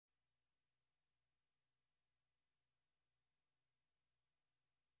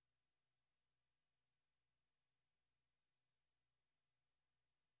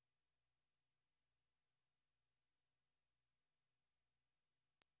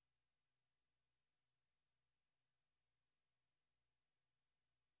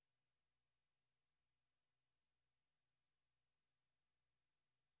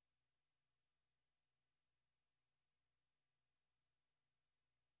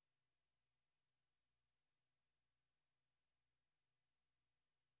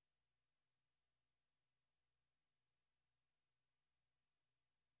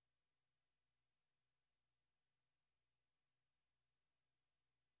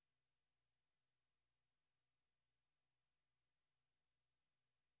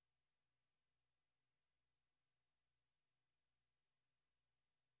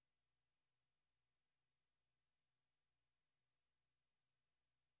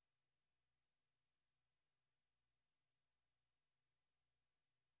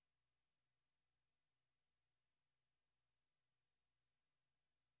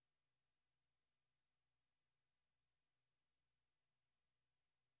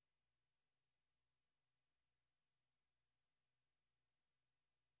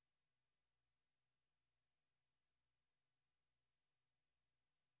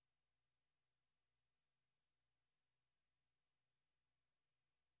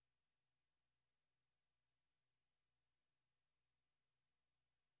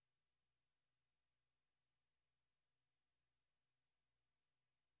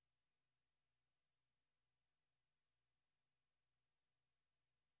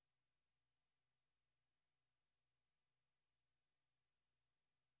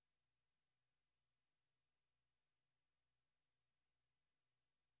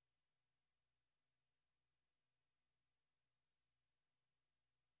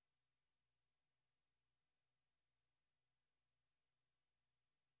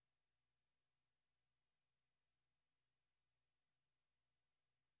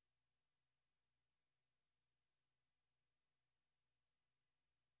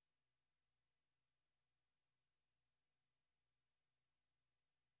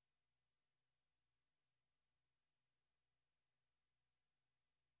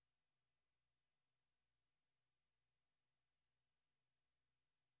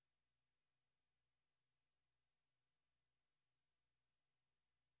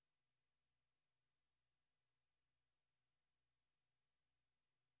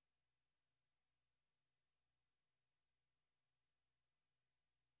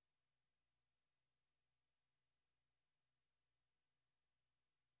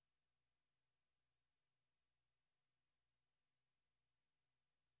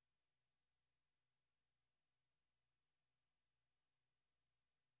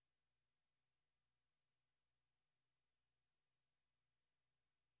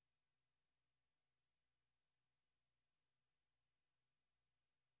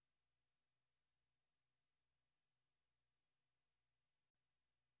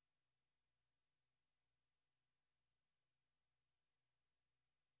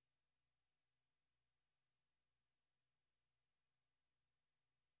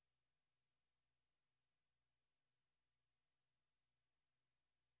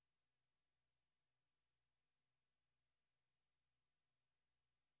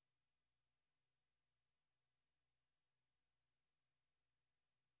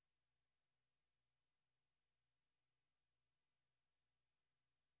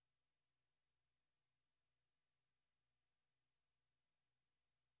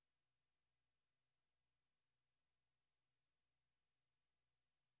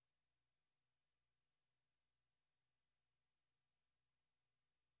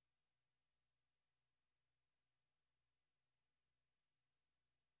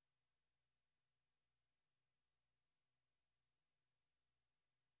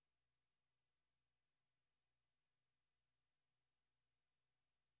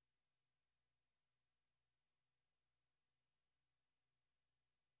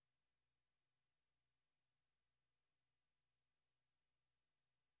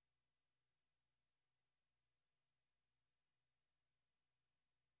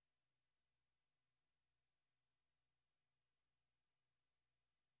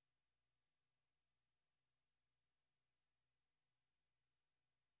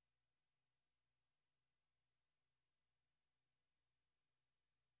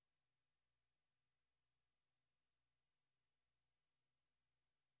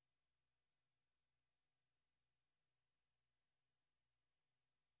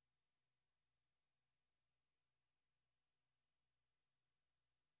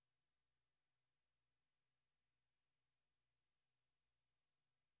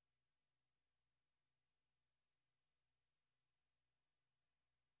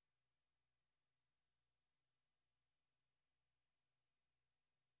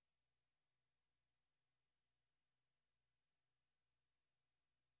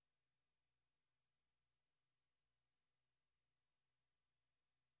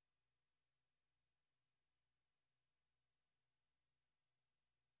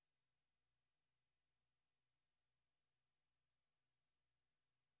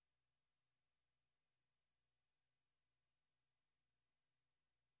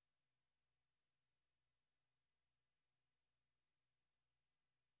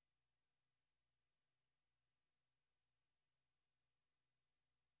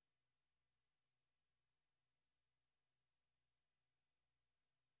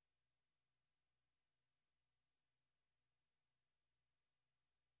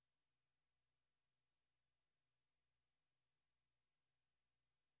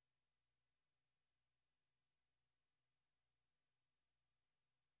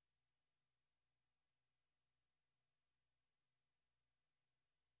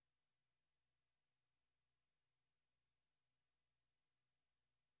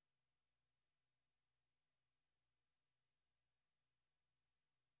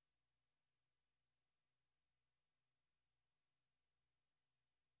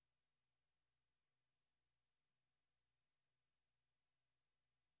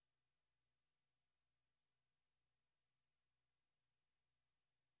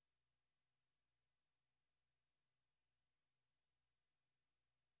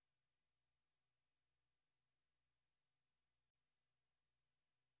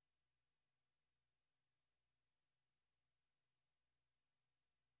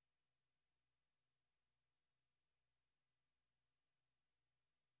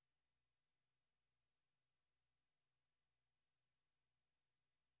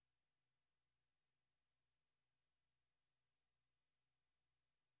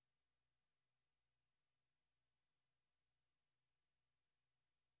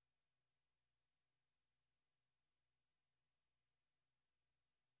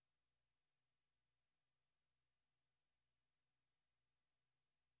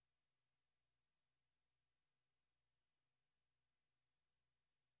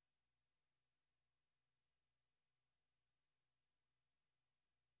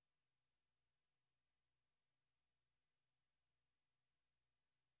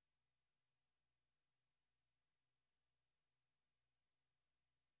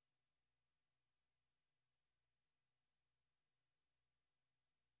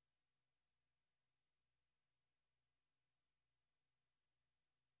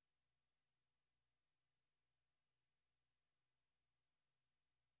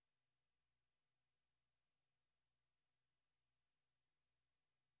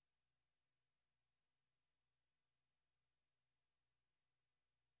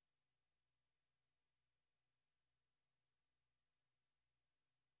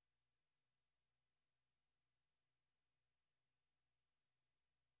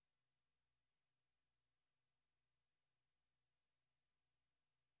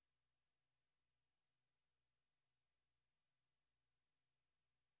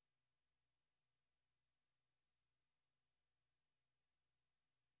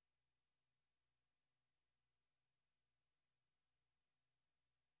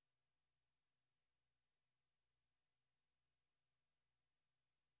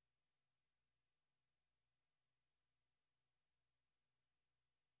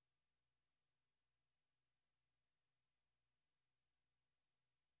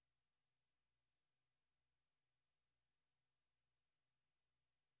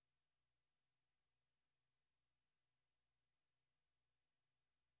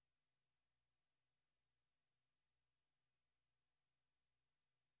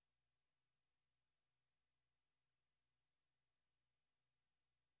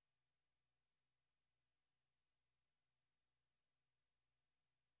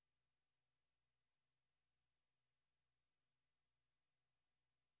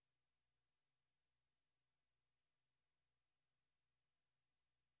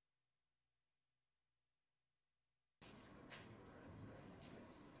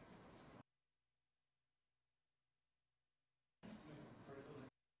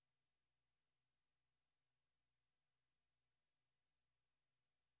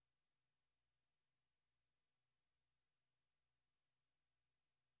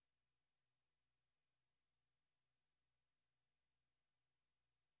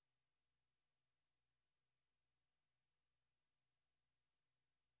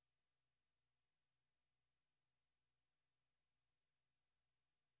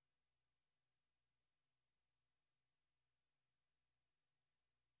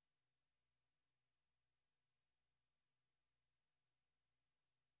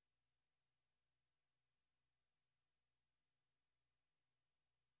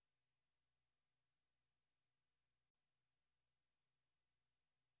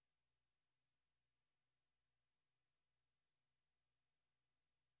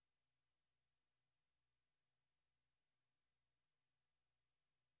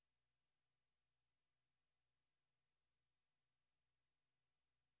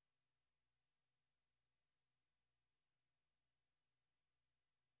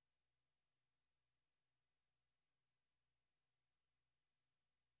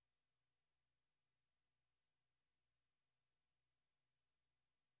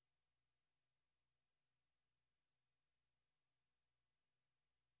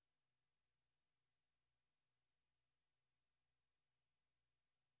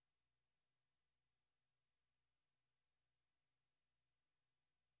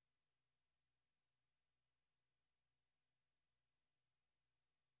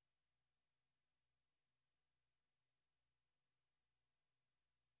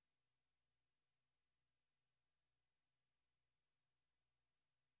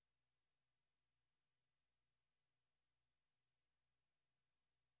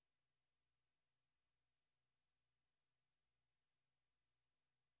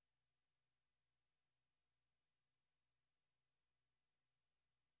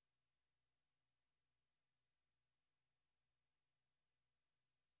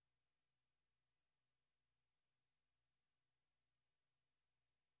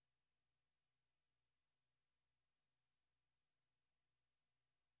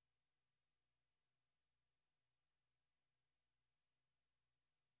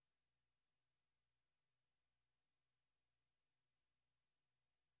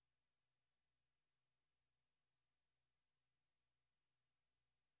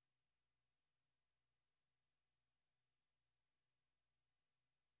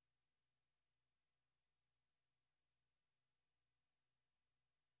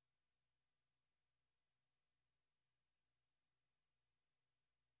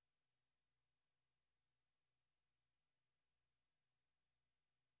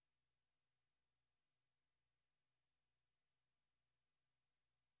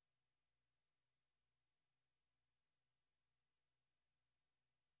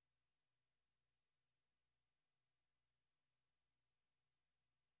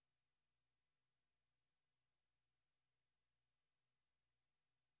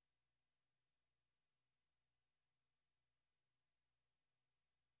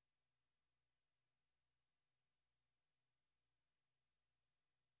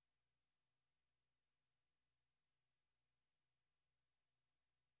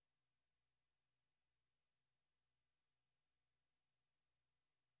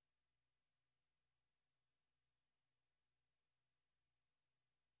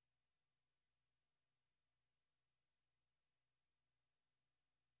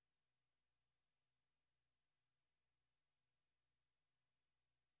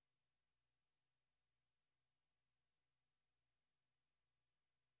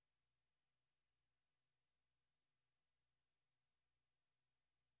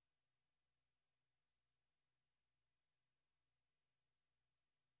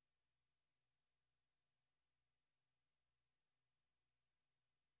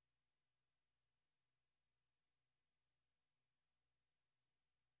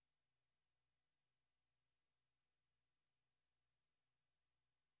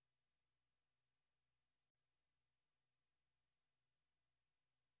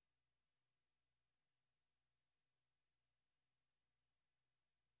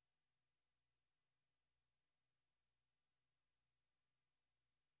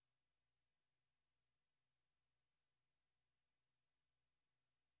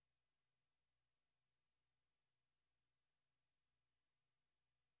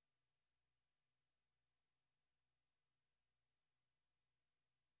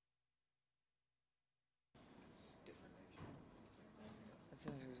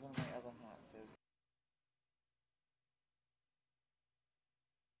This is one of my other hats. Is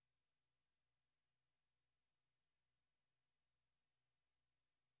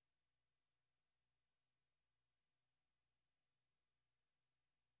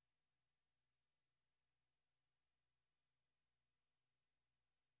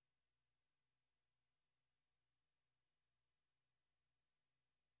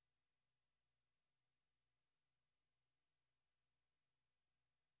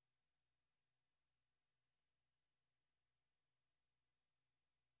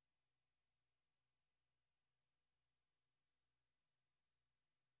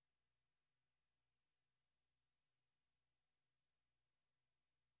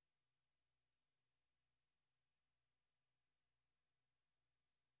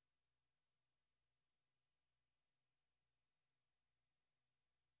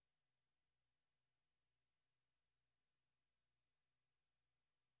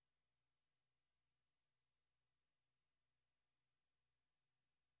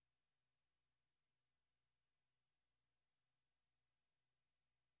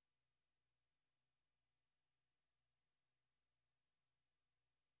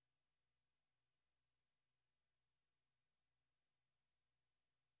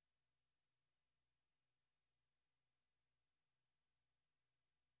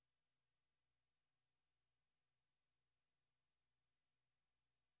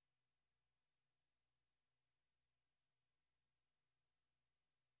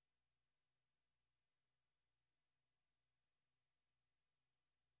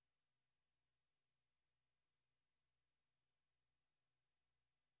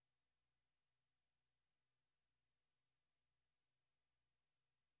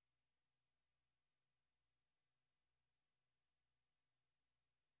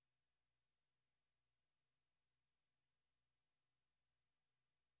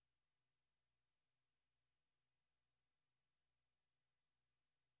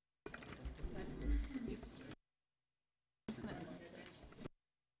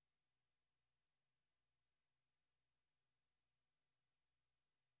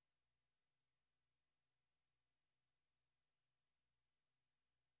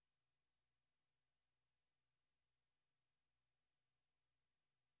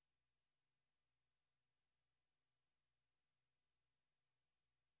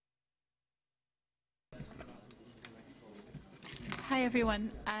Hi, everyone.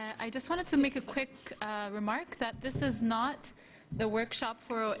 I just wanted to make a quick remark that this is not the workshop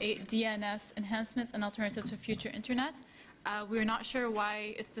 408 DNS Enhancements and Alternatives for Future Internet. We're not sure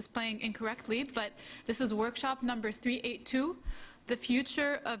why it's displaying incorrectly, but this is workshop number 382, The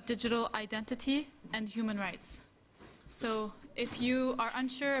Future of Digital Identity and Human Rights. So if you are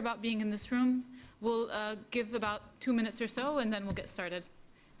unsure about being in this room, we'll give about 2 minutes or so, and then we'll get started.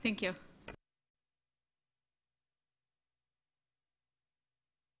 Thank you.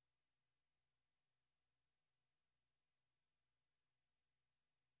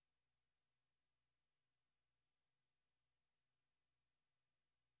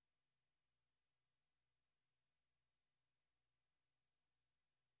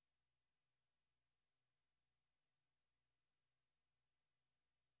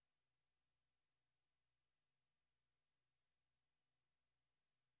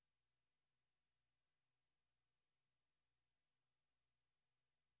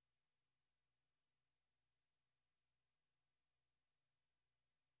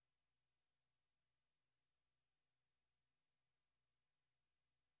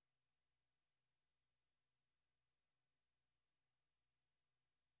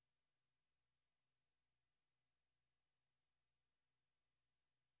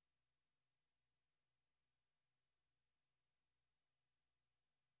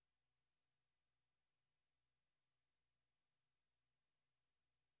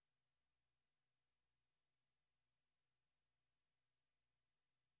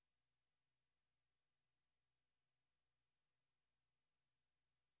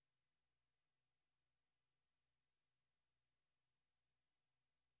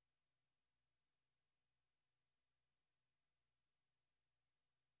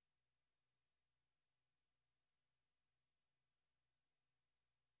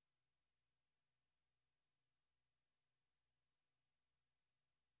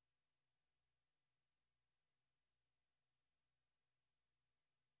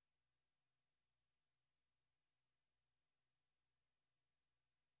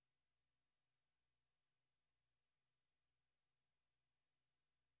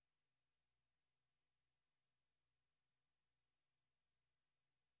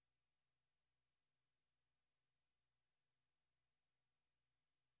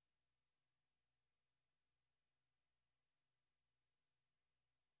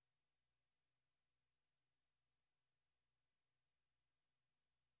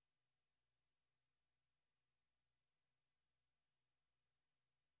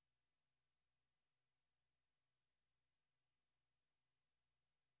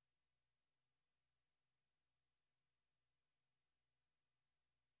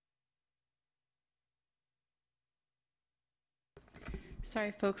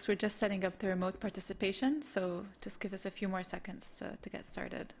 Sorry, folks, we're just setting up the remote participation, so just give us a few more seconds to get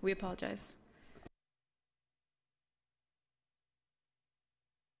started. We apologize.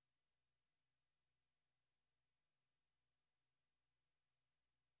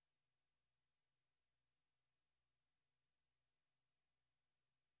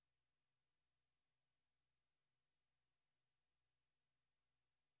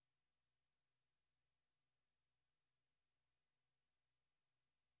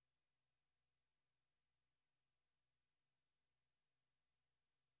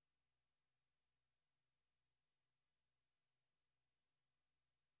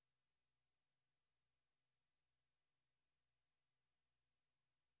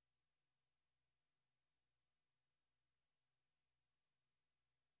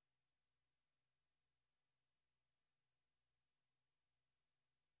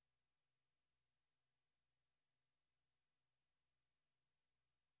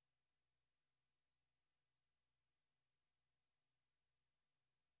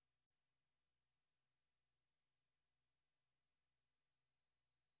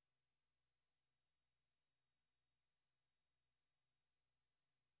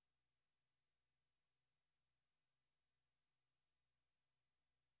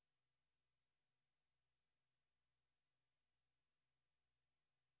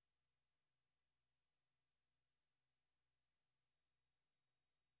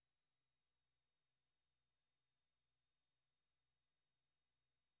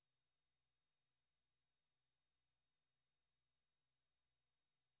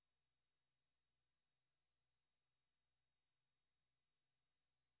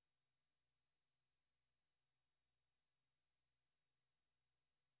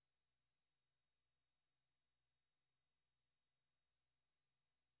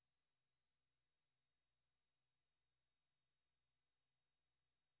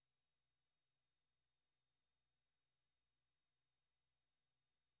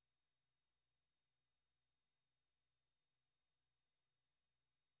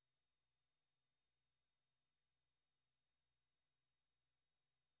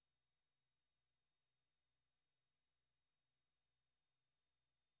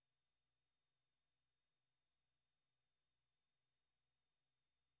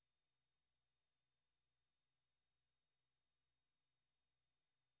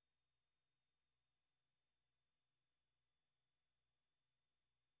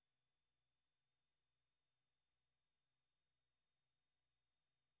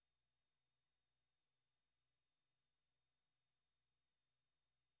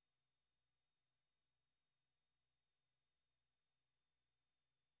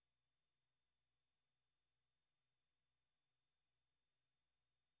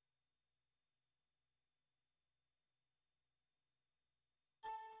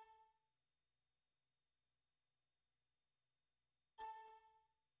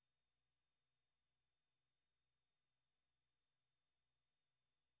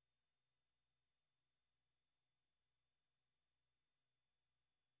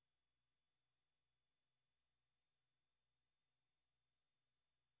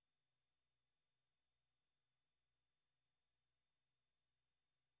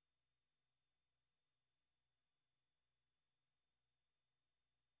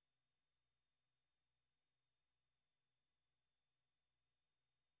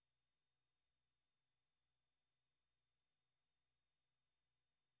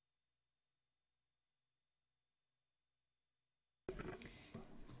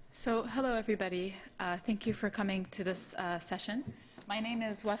 So, hello everybody. Thank you for coming to this session. My name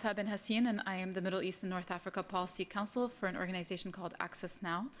is Wafa bin Hassin, and I am the Middle East and North Africa Policy Counsel for an organization called Access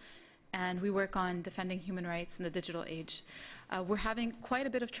Now. And we work on defending human rights in the digital age. We're having quite a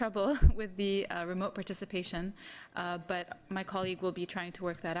bit of trouble with the remote participation, but my colleague will be trying to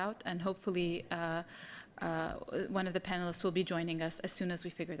work that out, and hopefully one of the panelists will be joining us as soon as we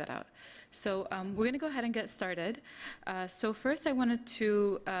figure that out. So we're going to go ahead and get started. So first I wanted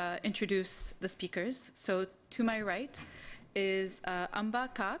to introduce the speakers. So to my right is Amba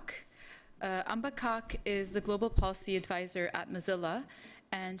Kak. Amba Kak is the Global Policy Advisor at Mozilla,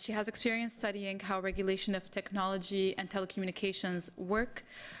 and she has experience studying how regulation of technology and telecommunications works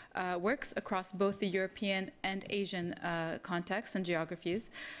across both the European and Asian contexts and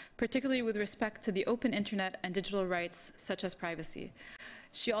geographies, particularly with respect to the open internet and digital rights such as privacy.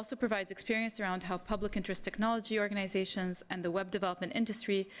 She also provides experience around how public interest technology organizations and the web development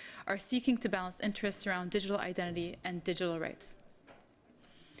industry are seeking to balance interests around digital identity and digital rights.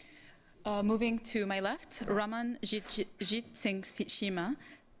 Moving to my left, Raman Jitsingshima,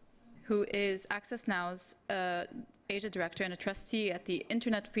 who is Access Now's Asia Director and a trustee at the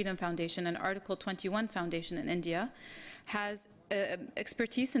Internet Freedom Foundation and Article 21 Foundation in India, has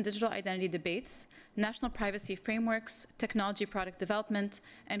expertise in digital identity debates, national privacy frameworks, technology product development,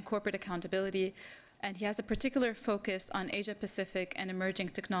 and corporate accountability, and he has a particular focus on Asia-Pacific and emerging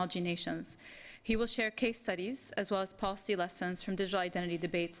technology nations. He will share case studies as well as policy lessons from digital identity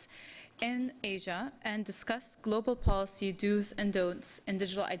debates in Asia and discuss global policy do's and don'ts in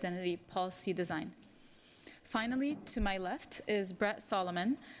digital identity policy design. Finally, to my left is Brett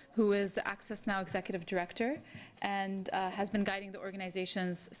Solomon, who is the Access Now Executive Director and has been guiding the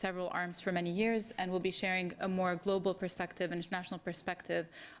organization's several arms for many years and will be sharing a more global perspective, an international perspective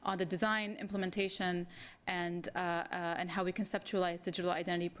on the design, implementation, and how we conceptualize digital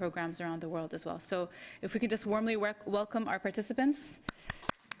identity programs around the world as well. So if we can just warmly welcome our participants.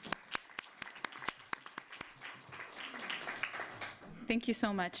 Thank you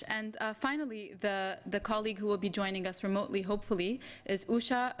so much. And finally, the colleague who will be joining us remotely, hopefully, is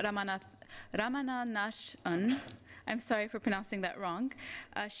Usha Ramanathan. I'm sorry for pronouncing that wrong.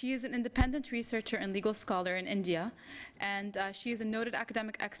 She is an independent researcher and legal scholar in India, and she is a noted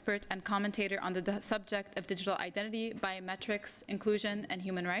academic expert and commentator on the subject of digital identity, biometrics, inclusion, and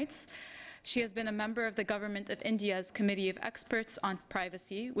human rights. She has been a member of the Government of India's Committee of Experts on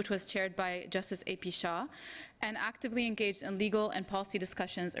Privacy, which was chaired by Justice A.P. Shah, and actively engaged in legal and policy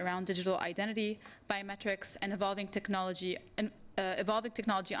discussions around digital identity, biometrics, and evolving technology on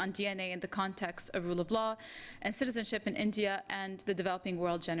DNA in the context of rule of law and citizenship in India and the developing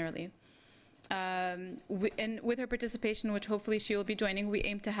world generally. With her participation, which hopefully she will be joining, we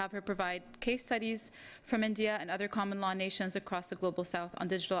aim to have her provide case studies from India and other common law nations across the global south on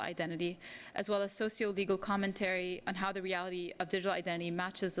digital identity, as well as socio-legal commentary on how the reality of digital identity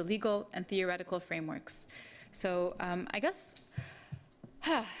matches the legal and theoretical frameworks. So I guess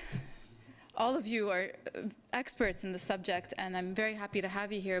all of you are experts in the subject, and I'm very happy to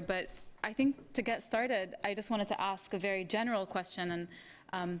have you here. But I think to get started, I just wanted to ask a very general question,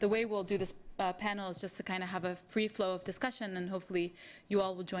 and the way we'll do this panel is just to kind of have a free flow of discussion, and hopefully you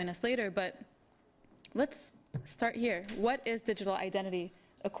all will join us later. But let's start here. What is digital identity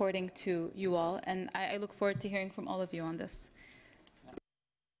according to you all? And I look forward to hearing from all of you on this.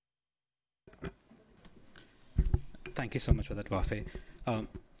 Thank you so much for that, Wafe.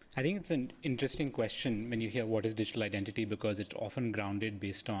 I think it's an interesting question when you hear what is digital identity, because it's often grounded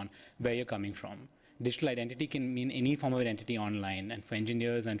based on where you're coming from. Digital identity can mean any form of identity online, and for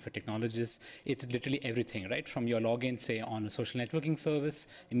engineers and for technologists, it's literally everything, right? From your login, say, on a social networking service,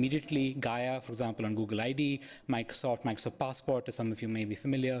 immediately Gaia, for example, on Google ID, Microsoft Passport, as some of you may be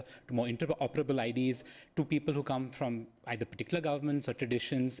familiar, to more interoperable IDs, to people who come from either particular governments or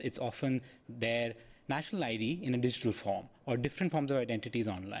traditions. It's often their national ID in a digital form, or different forms of identities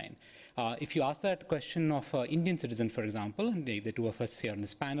online. If you ask that question of an Indian citizen, for example, the two of us here on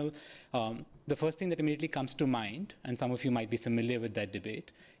this panel, the first thing that immediately comes to mind, and some of you might be familiar with that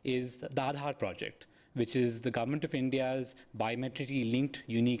debate, is the Aadhaar project, which is the Government of India's biometrically linked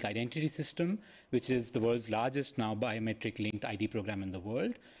unique identity system, which is the world's largest now biometric linked ID program in the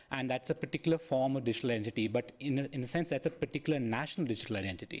world. And that's a particular form of digital identity, but in a sense, that's a particular national digital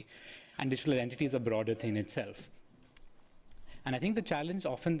identity. And digital identity is a broader thing itself. And I think the challenge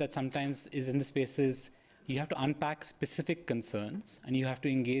often that sometimes is in the space is you have to unpack specific concerns, and you have to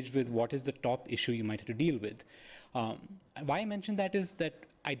engage with what is the top issue you might have to deal with. Why I mention that is that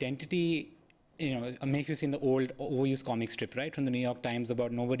identity, make you see in the old overused comic strip, right, from the New York Times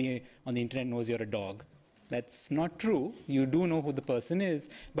about nobody on the internet knows you're a dog. That's not true. You do know who the person is,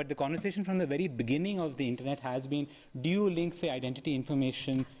 but the conversation from the very beginning of the internet has been, do you link, say, identity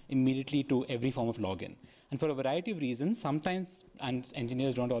information immediately to every form of login? And for a variety of reasons, sometimes, and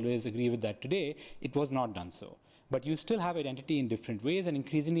engineers don't always agree with that today, it was not done so. But you still have identity in different ways, and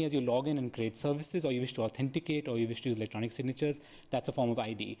increasingly as you log in and create services, or you wish to authenticate, or you wish to use electronic signatures, that's a form of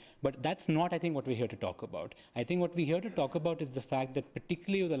ID. But that's not, I think, what we're here to talk about. I think what we're here to talk about is the fact that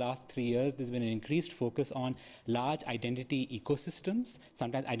particularly over the last 3 years, there's been an increased focus on large identity ecosystems,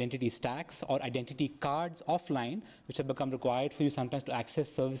 sometimes identity stacks, or identity cards offline, which have become required for you sometimes to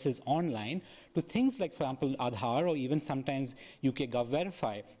access services online, to things like, for example, Aadhaar, or even sometimes UK Gov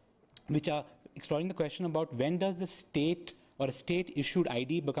Verify, which are exploring the question about when does the state or a state-issued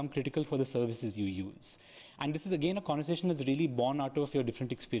ID become critical for the services you use. And this is, again, a conversation that's really born out of your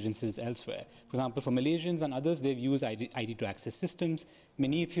different experiences elsewhere. For example, for Malaysians and others, they've used ID to access systems.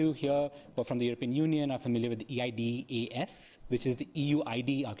 Many of you here or from the European Union are familiar with the EIDAS, which is the EU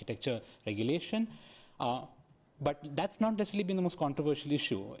ID architecture regulation. But that's not necessarily been the most controversial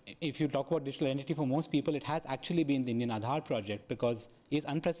issue. If you talk about digital identity, for most people, it has actually been the Indian Aadhaar project because it's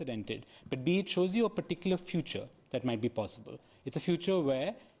unprecedented. But B, it shows you a particular future that might be possible. It's a future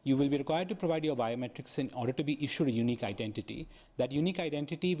where you will be required to provide your biometrics in order to be issued a unique identity. That unique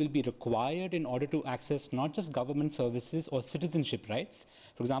identity will be required in order to access not just government services or citizenship rights.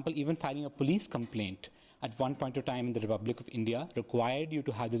 For example, even filing a police complaint at one point of time in the Republic of India required you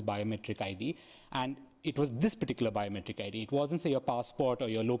to have this biometric ID. And it was this particular biometric ID. It wasn't, say, your passport or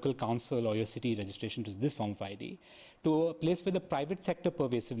your local council or your city registration. It was this form of ID, to a place where the private sector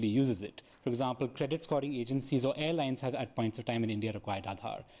pervasively uses it. For example, credit scoring agencies or airlines have at points of time in India required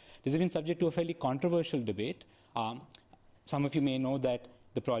Aadhaar. This has been subject to a fairly controversial debate. Some of you may know that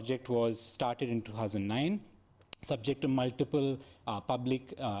the project was started in 2009, subject to multiple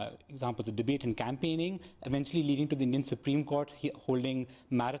public examples of debate and campaigning, eventually leading to the Indian Supreme Court holding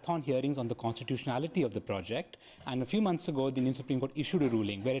marathon hearings on the constitutionality of the project. And a few months ago, the Indian Supreme Court issued a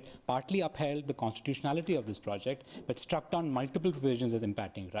ruling where it partly upheld the constitutionality of this project, but struck down multiple provisions as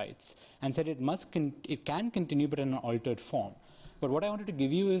impacting rights, and said it can continue, but in an altered form. But what I wanted to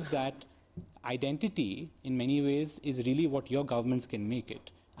give you is that identity, in many ways, is really what your governments can make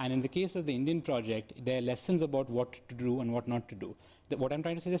it. And in the case of the Indian project, there are lessons about what to do and what not to do. What I'm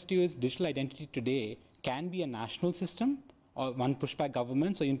trying to suggest to you is digital identity today can be a national system, or one pushed by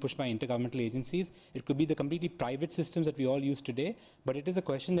governments, or even pushed by intergovernmental agencies. It could be the completely private systems that we all use today, but it is a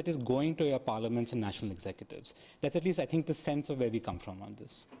question that is going to your parliaments and national executives. That's at least, I think, the sense of where we come from on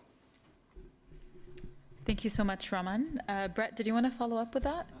this. Thank you so much, Raman. Brett, did you want to follow up with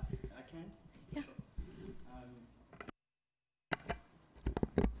that? I can. Yeah.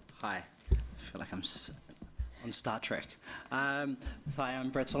 Hi, I feel like I'm on Star Trek. Hi, I'm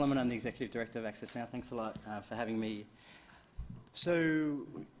Brett Solomon. I'm the Executive Director of Access Now. Thanks a lot for having me. So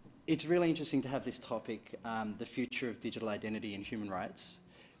it's really interesting to have this topic, the future of digital identity and human rights,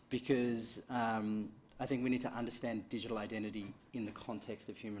 because I think we need to understand digital identity in the context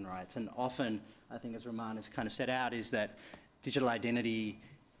of human rights. And often, I think as Raman has kind of set out, is that digital identity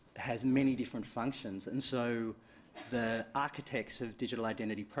has many different functions. And so the architects of digital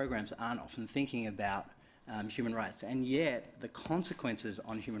identity programs aren't often thinking about human rights, and yet the consequences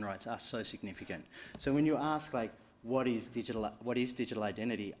on human rights are so significant. So when you ask, like, what is digital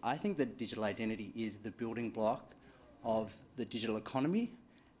identity, I think that digital identity is the building block of the digital economy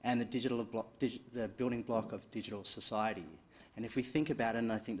and the building block of digital society. And if we think about it,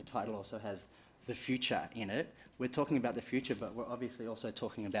 and I think the title also has the future in it, we're talking about the future, but we're obviously also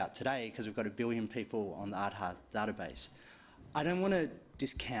talking about today, because we've got 1 billion people on the Aadhaar database. I don't want to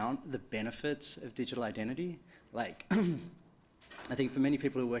discount the benefits of digital identity. Like, I think for many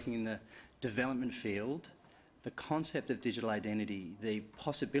people who are working in the development field, the concept of digital identity, the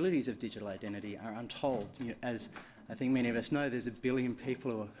possibilities of digital identity are untold. As I think many of us know, there's 1 billion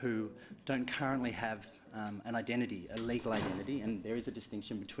people who don't currently have an identity, a legal identity, and there is a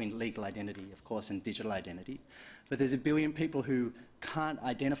distinction between legal identity, of course, and digital identity. But there's 1 billion people who can't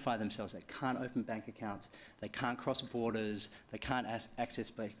identify themselves, they can't open bank accounts, they can't cross borders, they can't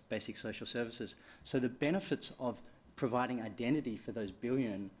access basic social services. So the benefits of providing identity for those 1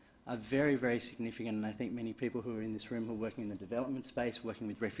 billion are very, very significant, and I think many people who are in this room who are working in the development space, working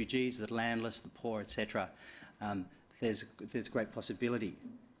with refugees, the landless, the poor, etc., there's great possibility.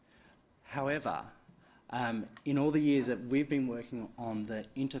 However, in all the years that we've been working on the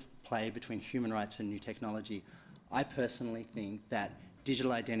interplay between human rights and new technology, I personally think that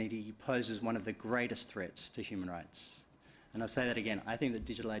digital identity poses one of the greatest threats to human rights. And I'll say that again, I think that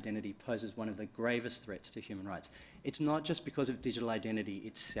digital identity poses one of the gravest threats to human rights. It's not just because of digital identity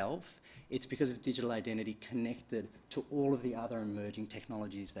itself, it's because of digital identity connected to all of the other emerging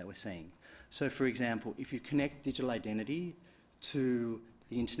technologies that we're seeing. So for example, if you connect digital identity to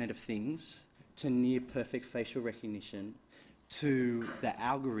the Internet of Things, to near perfect facial recognition, to the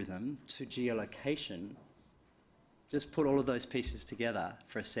algorithm, to geolocation, just put all of those pieces together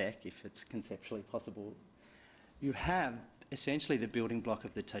for a sec, if it's conceptually possible, you have essentially the building block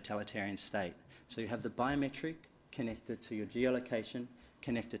of the totalitarian state. So you have the biometric connected to your geolocation,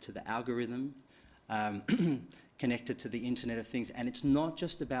 connected to the algorithm, connected to the Internet of Things. And it's not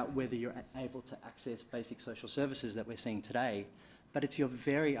just about whether you're able to access basic social services that we're seeing today, but it's your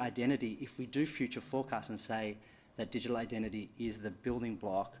very identity. If we do future forecasts and say that digital identity is the building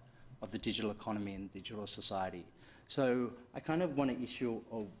block of the digital economy and digital society. So I kind of want to issue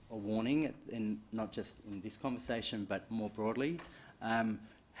a warning, and not just in this conversation, but more broadly.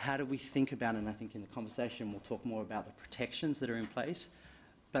 How do we think about it? And I think in the conversation we'll talk more about the protections that are in place.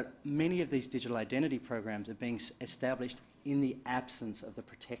 But many of these digital identity programs are being established in the absence of the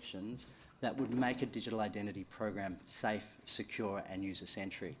protections that would make a digital identity program safe, secure and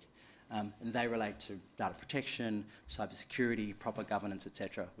user-centric. And they relate to data protection, cybersecurity, proper governance,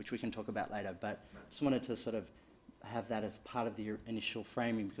 etc., which we can talk about later. But just wanted to sort of have that as part of the initial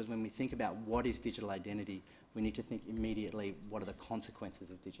framing, because when we think about what is digital identity, we need to think immediately what are the consequences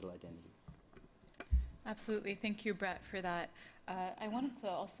of digital identity. Absolutely. Thank you, Brett, for that. I wanted to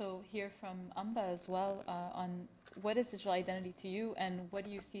also hear from Amba as well on what is digital identity to you, and what do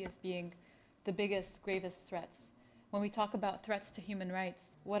you see as being the biggest, gravest threats? When we talk about threats to human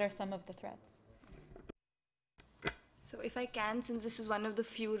rights, what are some of the threats? So if I can, since this is one of the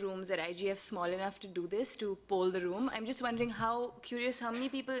few rooms at IGF small enough to do this, to poll the room, I'm just wondering how many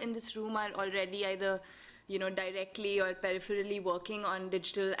people in this room are already either, you know, directly or peripherally working on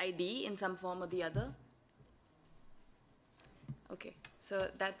digital ID in some form or the other? Okay, so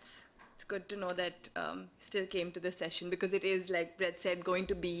it's good to know that still came to the session, because it is, like Brett said, going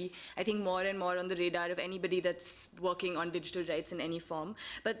to be, I think, more and more on the radar of anybody that's working on digital rights in any form.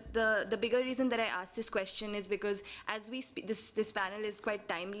 But the bigger reason that I asked this question is because as we speak, this panel is quite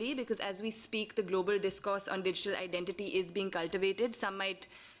timely, because as we speak, the global discourse on digital identity is being cultivated. Some might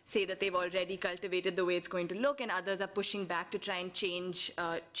say that they've already cultivated the way it's going to look, and others are pushing back to try and change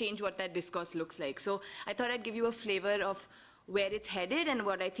what that discourse looks like. So I thought I'd give you a flavor of where it's headed and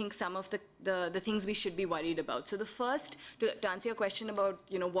what I think some of the things we should be worried about. So the first, to answer your question about,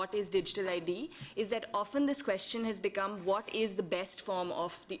 you know, what is digital ID, is that often this question has become what is the best form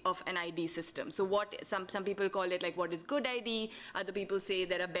of an ID system. So what some people call it, like, what is good ID? Other people say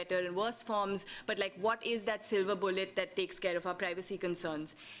there are better and worse forms, but like, what is that silver bullet that takes care of our privacy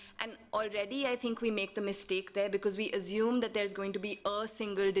concerns? And already I think we make the mistake there, because we assume that there's going to be a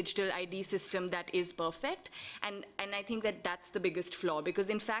single digital ID system that is perfect. And I think that that's the biggest flaw, because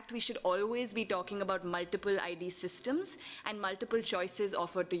in fact we should always be talking about multiple ID systems and multiple choices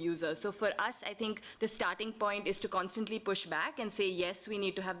offered to users. So for us, I think the starting point is to constantly push back and say, yes, we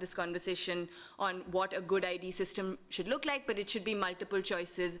need to have this conversation on what a good ID system should look like, but it should be multiple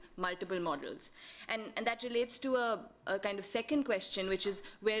choices, multiple models. And that relates to a kind of second question, which is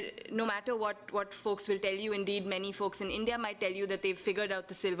where no matter what folks will tell you, indeed many folks in India might tell you that they've figured out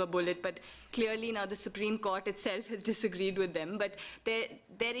the silver bullet, but clearly now the Supreme Court itself has disagreed with them. But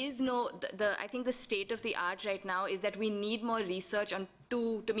there is no, I think the state of the art right now is that we need more research on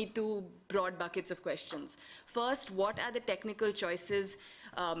two broad buckets of questions. First, what are the technical choices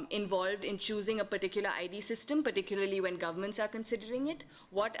involved in choosing a particular ID system, particularly when governments are considering it?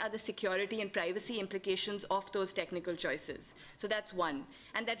 What are the security and privacy implications of those technical choices? So that's one.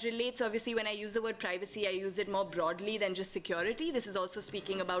 And that relates, obviously, when I use the word privacy, I use it more broadly than just security. This is also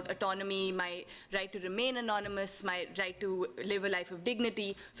speaking about autonomy, my right to remain anonymous, my right to live a life of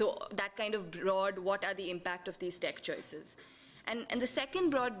dignity. So that kind of broad, what are the impact of these tech choices? And the second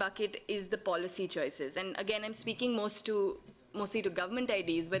broad bucket is the policy choices. And again, I'm speaking mostly to government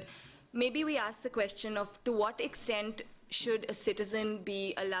IDs, but maybe we ask the question of, to what extent should a citizen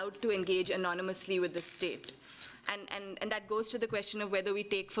be allowed to engage anonymously with the state? And that goes to the question of whether we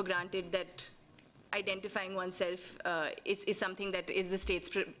take for granted that identifying oneself is something that is the state's,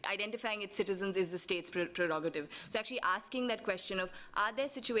 identifying its citizens is the state's prerogative. So actually asking that question of, are there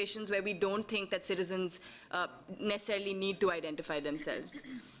situations where we don't think that citizens necessarily need to identify themselves?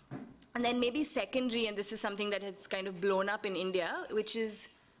 And then maybe secondary, and this is something that has kind of blown up in India, which is...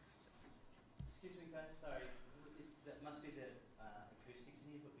 Excuse me guys, sorry. That must be the acoustics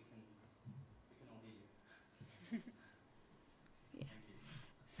in here, but we can all hear you.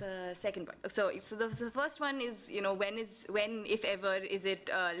 Second point. So the first one is, you know, when, if ever, is it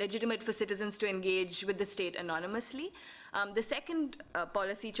legitimate for citizens to engage with the state anonymously? The second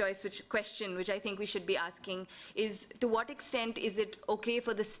policy choice, which I think we should be asking, is to what extent is it okay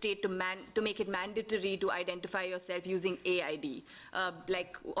for the state to make it mandatory to identify yourself using AID?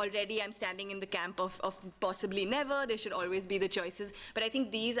 Like, already I'm standing in the camp of possibly never. There should always be the choices. But I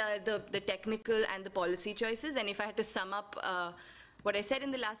think these are the technical and the policy choices. And if I had to sum up what I said in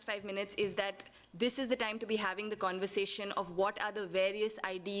the last 5 minutes, is that this is the time to be having the conversation of what are the various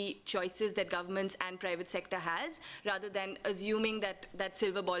ID choices that governments and private sector has, rather than assuming that that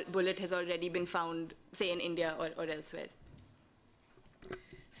silver bullet has already been found, say, in India or elsewhere.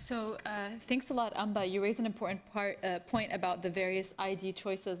 So thanks a lot, Amba. You raised an important point about the various ID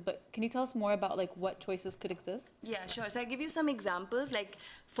choices, but can you tell us more about, like, what choices could exist? Yeah, sure. So I'll give you some examples. Like,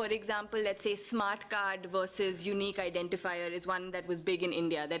 for example, let's say smart card versus unique identifier is one that was big in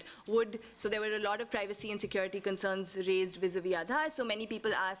India. So there were a lot of privacy and security concerns raised vis-a-vis Aadhaar. So many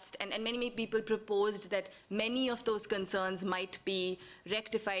people asked, and many people proposed that many of those concerns might be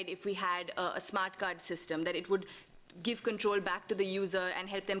rectified if we had a smart card system, that it would give control back to the user and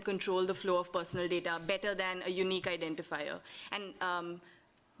help them control the flow of personal data better than a unique identifier. And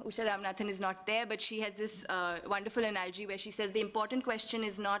Usha Ramanathan is not there, but she has this wonderful analogy where she says the important question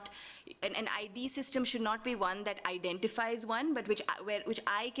is not, an ID system should not be one that identifies one, but which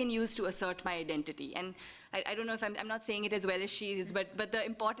I can use to assert my identity. And I don't know if I'm not saying it as well as she is, but the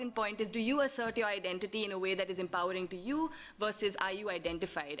important point is, do you assert your identity in a way that is empowering to you versus are you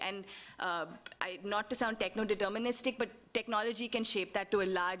identified? And not to sound techno-deterministic, but technology can shape that to a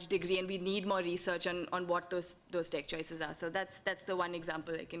large degree, and we need more research on what those tech choices are. So that's the one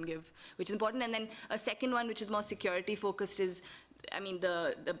example I can give, which is important. And then a second one, which is more security focused, is, I mean,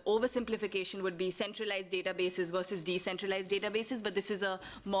 the oversimplification would be centralized databases versus decentralized databases, but this is a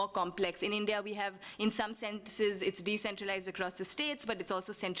more complex. In India, we have, in some senses, it's decentralized across the states, but it's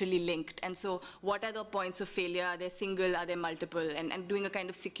also centrally linked. And so what are the points of failure? Are they single? Are they multiple? And doing a kind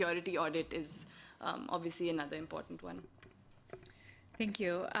of security audit is obviously another important one. Thank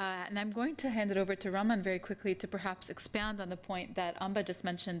you. And I'm going to hand it over to Raman very quickly to perhaps expand on the point that Amba just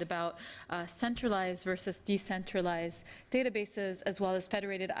mentioned about centralized versus decentralized databases, as well as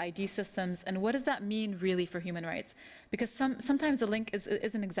federated ID systems. And what does that mean really for human rights? Because sometimes the link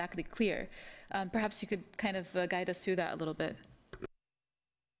isn't exactly clear. Perhaps you could kind of guide us through that a little bit.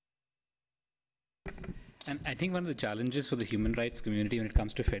 And I think one of the challenges for the human rights community when it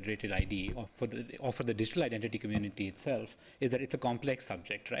comes to federated ID, or for the digital identity community itself, is that it's a complex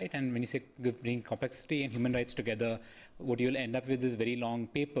subject, right? And when you say bring complexity and human rights together, what you'll end up with is very long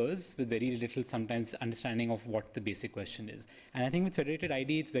papers with very little sometimes understanding of what the basic question is. And I think with federated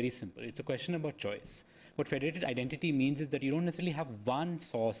ID, it's very simple. It's a question about choice. What federated identity means is that you don't necessarily have one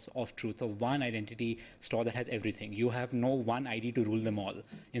source of truth or one identity store that has everything. You have no one ID to rule them all.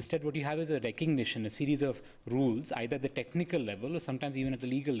 Instead, what you have is a recognition, a series of rules, either at the technical level or sometimes even at the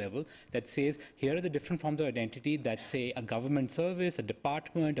legal level, that says, here are the different forms of identity that say a government service, a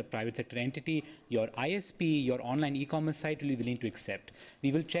department, a private sector entity, your ISP, your online e-commerce site will be willing to accept.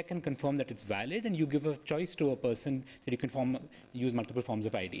 We will check and confirm that it's valid, and you give a choice to a person that you can use multiple forms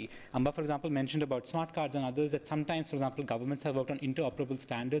of ID. Amba, for example, mentioned about smart cards and others, that sometimes, for example, governments have worked on interoperable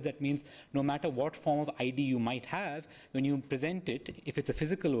standards. That means no matter what form of ID you might have, when you present it, if it's a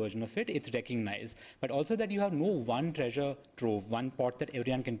physical version of it, it's recognized. But also that you have no one treasure trove, one pot that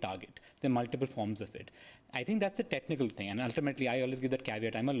everyone can target. There are multiple forms of it. I think that's a technical thing, and ultimately I always give that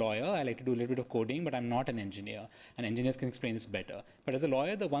caveat. I'm a lawyer, I like to do a little bit of coding, but I'm not an engineer, and engineers can explain this better. But as a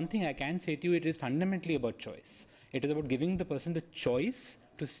lawyer, the one thing I can say to you, it is fundamentally about choice. It is about giving the person the choice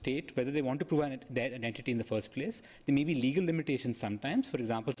to state whether they want to prove their identity in the first place. There may be legal limitations sometimes. For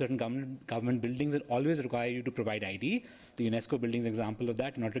example, certain government buildings will always require you to provide ID. The UNESCO building is an example of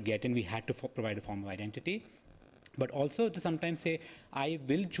that. In order to get in, we had to provide a form of identity. But also to sometimes say, I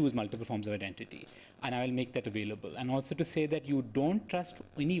will choose multiple forms of identity, and I will make that available. And also to say that you don't trust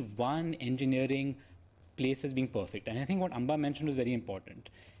any one engineering place as being perfect. And I think what Amba mentioned was very important.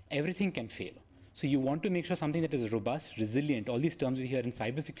 Everything can fail. So you want to make sure something that is robust, resilient, all these terms we hear in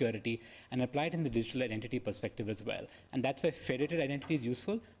cybersecurity, and apply it in the digital identity perspective as well. And that's why federated identity is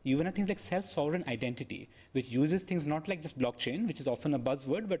useful. You even have things like self-sovereign identity, which uses things not like just blockchain, which is often a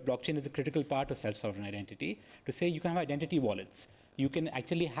buzzword, but blockchain is a critical part of self-sovereign identity, to say you can have identity wallets. You can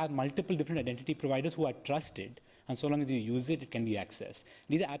actually have multiple different identity providers who are trusted, and so long as you use it, it can be accessed.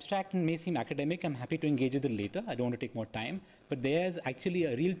 These are abstract and may seem academic. I'm happy to engage with it later. I don't want to take more time. But there's actually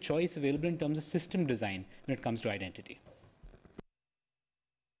a real choice available in terms of system design when it comes to identity.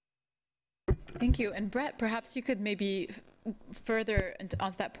 Thank you. And Brett, perhaps you could maybe further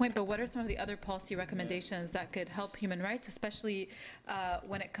onto that point, but what are some of the other policy recommendations that could help human rights, especially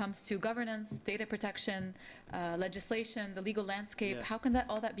when it comes to governance, data protection, legislation, the legal landscape? Yeah. How can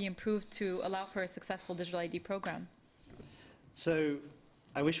all that be improved to allow for a successful digital ID program? So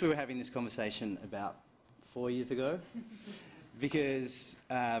I wish we were having this conversation about 4 years ago, because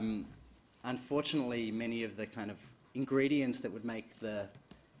unfortunately many of the kind of ingredients that would make the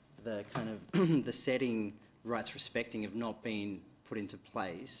kind of the setting rights respecting have not been put into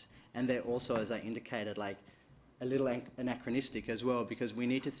place, and they're also, as I indicated, like a little anachronistic as well, because we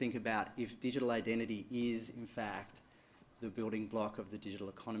need to think about if digital identity is in fact the building block of the digital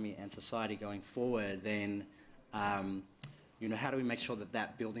economy and society going forward, then you know, how do we make sure that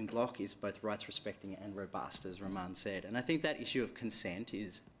that building block is both rights respecting and robust, as Raman said? And I think that issue of consent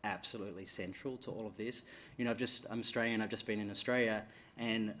is absolutely central to all of this. You know, I'm Australian, I've just been in Australia,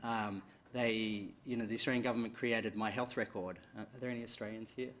 and you know, the Australian government created My Health Record. Are there any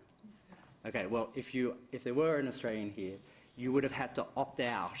Australians here? Okay, well, if there were an Australian here, you would have had to opt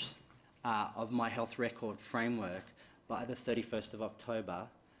out of My Health Record framework by the 31st of October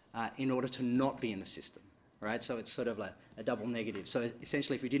in order to not be in the system. right? So it's sort of like a double negative. So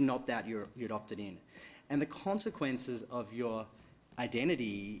essentially, if you didn't opt out, you'd opted in. And the consequences of your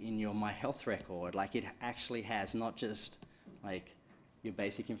identity in your My Health record, like it actually has not just like your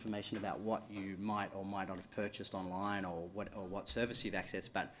basic information about what you might or might not have purchased online or what service you've accessed,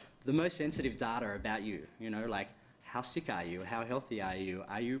 but the most sensitive data about you, you know, like how sick are you, how healthy are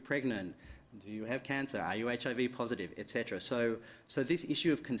you pregnant, do you have cancer, are you HIV positive, etc. So this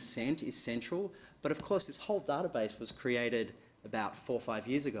issue of consent is central, but of course this whole database was created about 4 or 5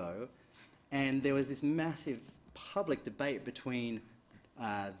 years ago, and there was this massive public debate between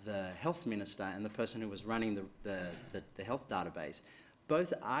the health minister and the person who was running the health database,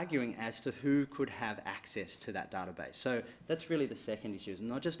 both arguing as to who could have access to that database. So that's really the second issue. It's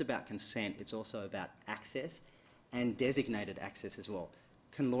not just about consent, it's also about access and designated access as well.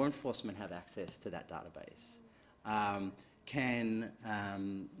 Can law enforcement have access to that database? Can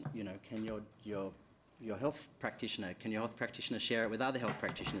your health practitioner share it with other health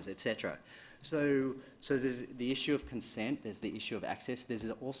practitioners, etc.? So there's the issue of consent, there's the issue of access, there's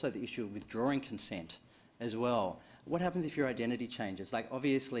also the issue of withdrawing consent as well. What happens if your identity changes? Like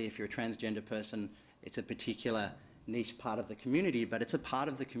obviously if you're a transgender person, it's a particular niche part of the community, but it's a part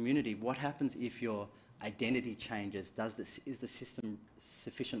of the community. What happens if your identity changes? Is the system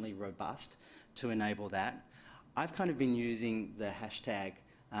sufficiently robust to enable that? I've kind of been using the hashtag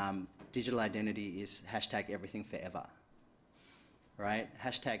digital identity is hashtag everything forever, right?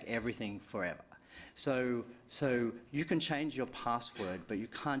 Hashtag everything forever. So you can change your password, but you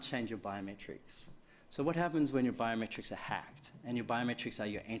can't change your biometrics. So what happens when your biometrics are hacked and your biometrics are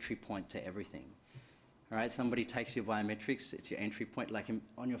your entry point to everything? All right, somebody takes your biometrics, it's your entry point, like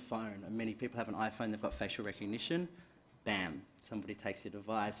on your phone. And many people have an iPhone, they've got facial recognition, bam. Somebody takes your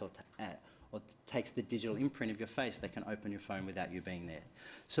device or takes the digital imprint of your face, they can open your phone without you being there.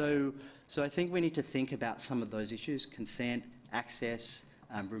 So I think we need to think about some of those issues, consent, access,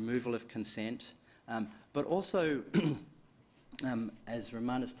 removal of consent, but also, as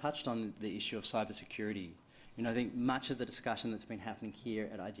Roman has touched on, the issue of cybersecurity. You know, I think much of the discussion that's been happening here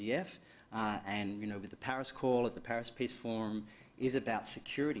at IGF and, you know, with the Paris call at the Paris Peace Forum is about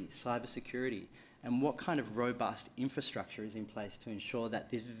security, cybersecurity, and what kind of robust infrastructure is in place to ensure that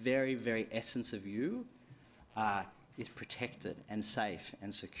this very, very essence of you is protected and safe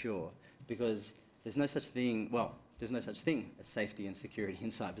and secure, because there's no such thing, well, there's no such thing as safety and security in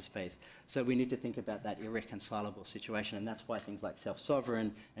cyberspace. So we need to think about that irreconcilable situation, and that's why things like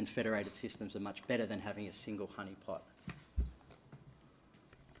self-sovereign and federated systems are much better than having a single honeypot.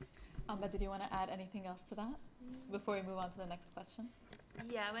 But did you want to add anything else to that before we move on to the next question?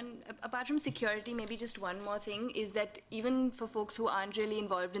 Yeah, apart from security, maybe just one more thing is that even for folks who aren't really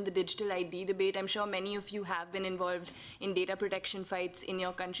involved in the digital ID debate, I'm sure many of you have been involved in data protection fights in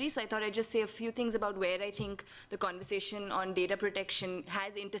your country. So I thought I'd just say a few things about where I think the conversation on data protection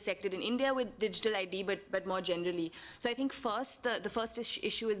has intersected in India with digital ID, but more generally. So I think first, the first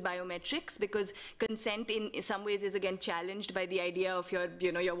issue is biometrics, because consent in some ways is again challenged by the idea of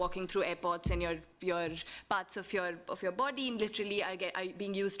you're walking through airports and your parts of your body literally are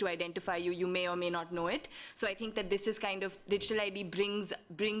being used to identify you. You may or may not know it. So I think that this is kind of, digital ID brings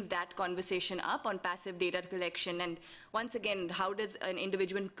that conversation up on passive data collection. And once again, how does an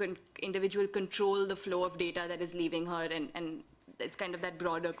individual control the flow of data that is leaving her? And it's kind of that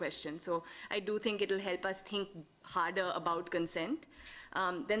broader question. So I do think it'll help us think harder about consent.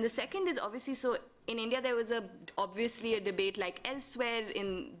 Then the second is obviously, so in India, there was obviously a debate like elsewhere.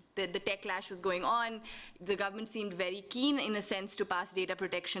 In the techlash was going on. The government seemed very keen, in a sense, to pass data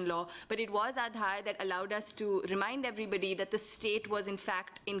protection law. But it was Aadhaar that allowed us to remind everybody that the state was, in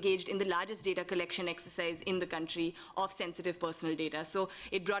fact, engaged in the largest data collection exercise in the country of sensitive personal data. So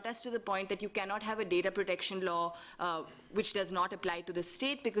it brought us to the point that you cannot have a data protection law which does not apply to the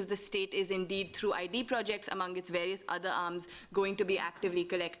state, because the state is indeed, through ID projects, among its various other arms, going to be actively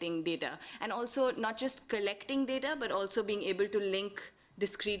collecting data. And also, not just collecting data, but also being able to link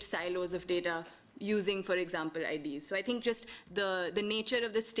discrete silos of data using, for example, IDs. So I think just the nature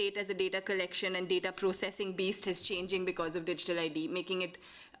of the state as a data collection and data processing beast is changing because of digital ID, making it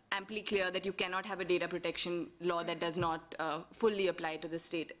amply clear that you cannot have a data protection law that does not fully apply to the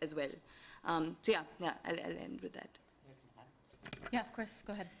state as well. So yeah, I'll end with that. Yeah, of course,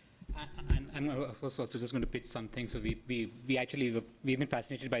 go ahead. And I'm also just going to pitch something. So we've been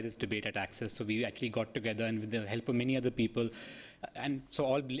fascinated by this debate at Access. So we actually got together, and with the help of many other people, And so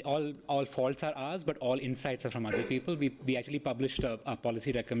all faults are ours, but all insights are from other people. We actually published a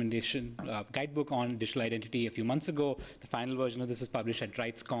policy recommendation guidebook on digital identity a few months ago. The final version of this was published at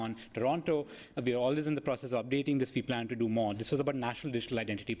RightsCon Toronto. We are always in the process of updating this. We plan to do more. This was about national digital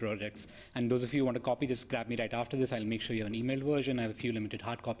identity projects. And those of you who want a copy, just grab me right after this. I'll make sure you have an emailed version. I have a few limited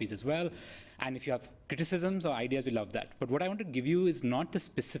hard copies as well. And if you have criticisms or ideas, we love that. But what I want to give you is not the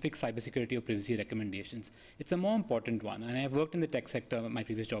specific cybersecurity or privacy recommendations. It's a more important one. And I've worked in the tech sector. My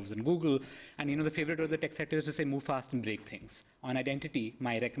previous job was in Google. And the favorite of the tech sector is to say, move fast and break things. On identity,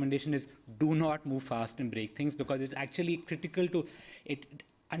 my recommendation is do not move fast and break things, because it's actually critical to it.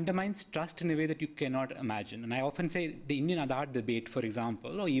 Undermines trust in a way that you cannot imagine. And I often say the Indian Aadhaar debate, for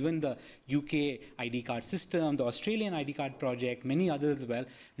example, or even the UK ID card system, the Australian ID card project, many others as well,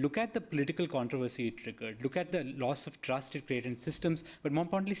 look at the political controversy it triggered, look at the loss of trust it created in systems, but more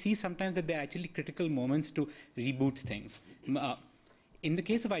importantly, see sometimes that they're actually critical moments to reboot things. In the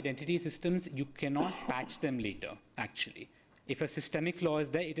case of identity systems, you cannot patch them later, actually. If a systemic flaw is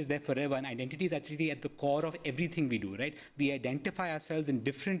there, it is there forever, and identity is actually at the core of everything we do, right? We identify ourselves in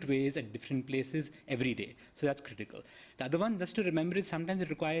different ways at different places every day, so that's critical. The other one, just to remember, is sometimes it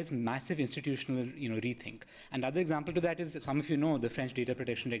requires massive institutional, rethink. And the other example to that is, some of you know, the French data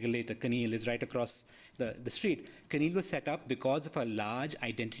protection regulator, CNIL, is right across the street. CNIL was set up because of a large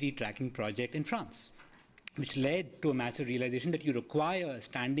identity tracking project in France, which led to a massive realization that you require a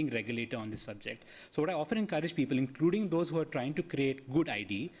standing regulator on this subject. So what I often encourage people, including those who are trying to create good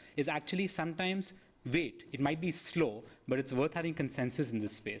ID, is actually sometimes wait. It might be slow, but it's worth having consensus in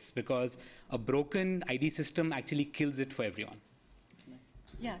this space, because a broken ID system actually kills it for everyone.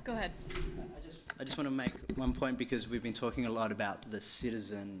 Yeah, go ahead. I just want to make one point, because we've been talking a lot about the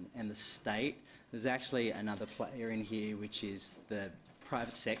citizen and the state. There's actually another player in here, which is the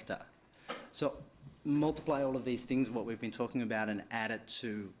private sector. So multiply all of these things, what we've been talking about, and add it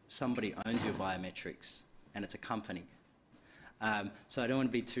to somebody owns your biometrics, and it's a company. So I don't want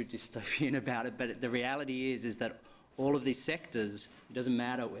to be too dystopian about it, but the reality is that all of these sectors, it doesn't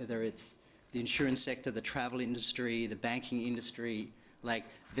matter whether it's the insurance sector, the travel industry, the banking industry, like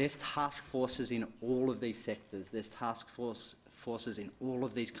there's task forces in all of these sectors. There's task forces in all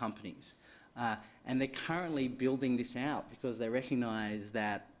of these companies. And they're currently building this out because they recognise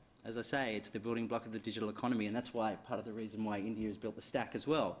that, as I say, it's the building block of the digital economy, and that's why part of the reason why India has built the stack as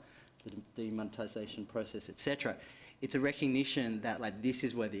well, the demonetisation process, etc. It's a recognition that this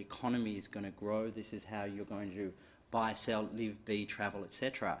is where the economy is going to grow. This is how you're going to buy, sell, live, be, travel,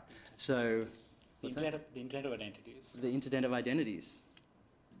 etc. So the Internet of Identities. The Internet of Identities.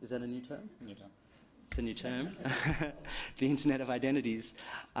 Is that a new term? New term. It's a new term. The Internet of Identities.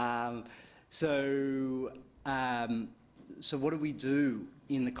 So what do we do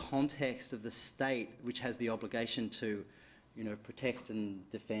in the context of the state, which has the obligation to, protect and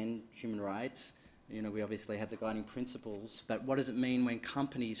defend human rights? We obviously have the guiding principles, but what does it mean when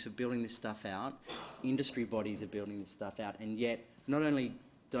companies are building this stuff out, industry bodies are building this stuff out, and yet not only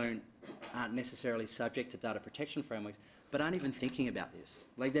aren't necessarily subject to data protection frameworks, but aren't even thinking about this.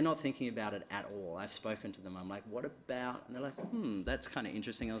 They're not thinking about it at all. I've spoken to them. I'm like, what about? And they're like, that's kind of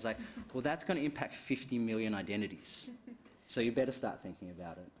interesting. I was like, well, that's going to impact 50 million identities. So you better start thinking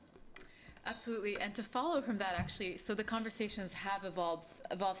about it. Absolutely, and to follow from that, actually, so the conversations have evolved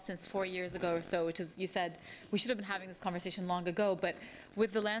since 4 years ago or so, which is, you said, we should have been having this conversation long ago, but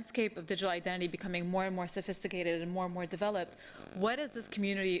with the landscape of digital identity becoming more and more sophisticated and more developed, what is this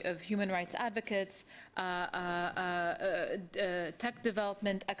community of human rights advocates, tech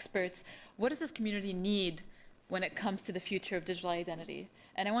development experts, what does this community need when it comes to the future of digital identity?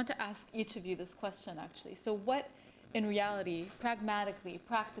 And I want to ask each of you this question, actually. So what, in reality, pragmatically,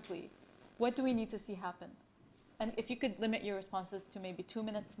 practically, what do we need to see happen? And if you could limit your responses to maybe 2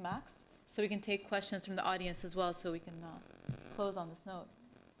 minutes max, so we can take questions from the audience as well, so we can close on this note.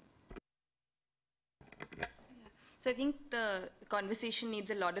 So I think the conversation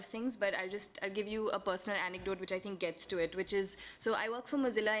needs a lot of things, but I'll give you a personal anecdote which I think gets to it, which is, so I work for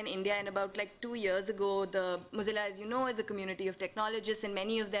Mozilla in India, and about 2 years ago, Mozilla, as you know, is a community of technologists, and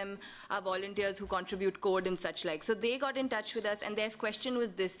many of them are volunteers who contribute code and such like. So they got in touch with us, and their question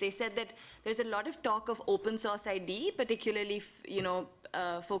was this. They said that there's a lot of talk of open source ID, particularly,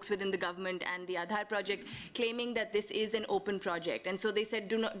 folks within the government and the Aadhaar project claiming that this is an open project. And so they said,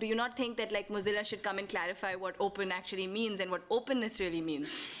 do you not think that Mozilla should come and clarify what open actually means and what openness really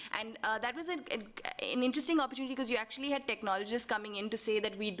means? And that was an interesting opportunity, because you actually had technologists coming in to say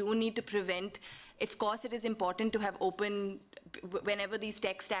that we do need to prevent, of course it is important to have open, whenever these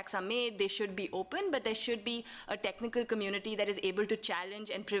tech stacks are made, they should be open, but there should be a technical community that is able to challenge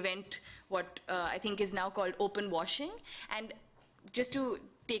and prevent what I think is now called open washing. And just to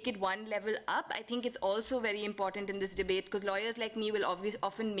take it one level up, I think it's also very important in this debate, because lawyers like me will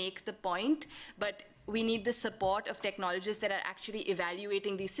often make the point, but we need the support of technologists that are actually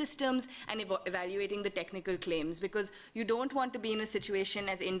evaluating these systems and evaluating the technical claims, because you don't want to be in a situation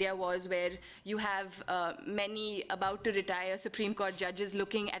as India was, where you have many about to retire Supreme Court judges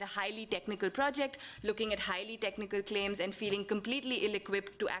looking at a highly technical project, looking at highly technical claims and feeling completely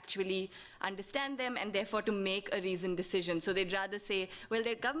ill-equipped to actually understand them and therefore to make a reasoned decision. So they'd rather say, well,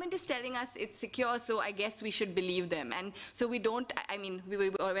 the government is telling us it's secure, so I guess we should believe them. And so we don't, I mean,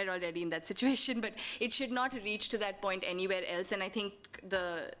 we're already in that situation, but it should not reach to that point anywhere else. And I think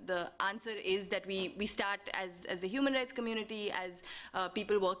the answer is that we start as the human rights community, as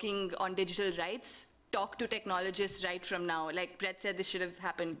people working on digital rights, talk to technologists right from now. Like Brett said, this should have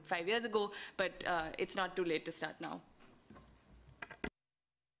happened 5 years ago, but it's not too late to start now.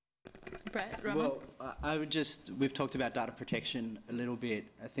 Brett, Raman? Well, I would just, we've talked about data protection a little bit.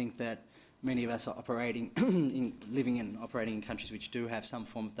 I think that many of us are operating, living and operating in countries which do have some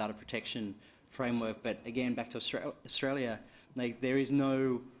form of data protection framework. But again, back to Australia, like there's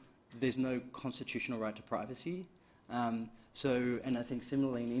no constitutional right to privacy. And I think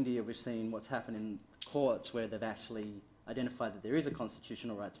similarly in India, we've seen what's happened in courts where they've actually identified that there is a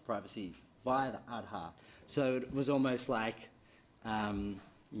constitutional right to privacy via the Aadhaar. So it was almost like,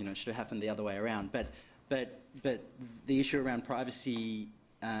 you know, it should have happened the other way around. But the issue around privacy,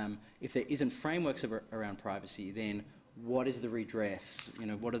 if there isn't frameworks around privacy, then what is the redress? You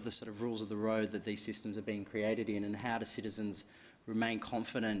know, what are the sort of rules of the road that these systems are being created in, and how do citizens remain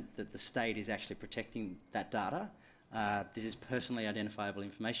confident that the state is actually protecting that data? This is personally identifiable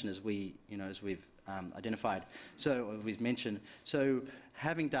information, as we've identified. So we've mentioned. So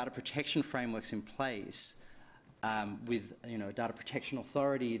having data protection frameworks in place, with a data protection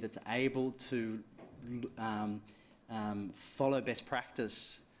authority that's able to follow best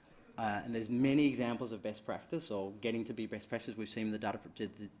practice, and there's many examples of best practice or getting to be best practice. We've seen the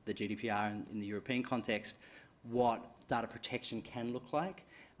GDPR in the European context, what data protection can look like.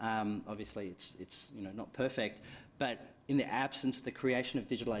 Obviously, it's not perfect, but in the absence, the creation of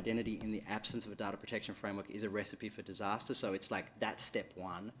digital identity in the absence of a data protection framework is a recipe for disaster. So it's like that's step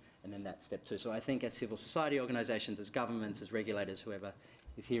one, and then that's step two. So I think as civil society organisations, as governments, as regulators, whoever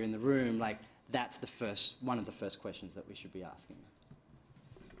is here in the room, like that's one of the first questions that we should be asking.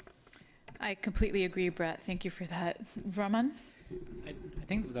 I completely agree, Brett. Thank you for that. Raman? I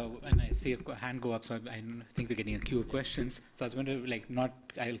think, and I see a hand go up, so I think we're getting a queue of questions. So I was going to,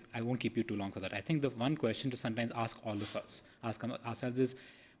 I won't keep you too long for that. I think the one question to sometimes ask all of us, ask ourselves is,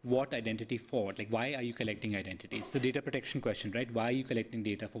 what identity for? Like, why are you collecting identity? It's the data protection question, right? Why are you collecting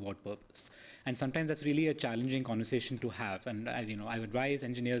data, for what purpose? And sometimes that's really a challenging conversation to have. And I advise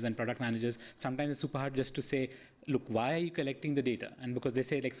engineers and product managers, sometimes it's super hard just to say, look, why are you collecting the data? And because they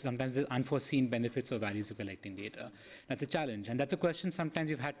say, like, sometimes there's unforeseen benefits or values of collecting data. That's a challenge. And that's a question sometimes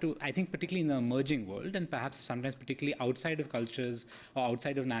you've had to, I think, particularly in the emerging world, and perhaps sometimes particularly outside of cultures or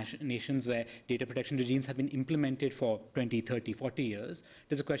outside of nations where data protection regimes have been implemented for 20, 30, 40 years.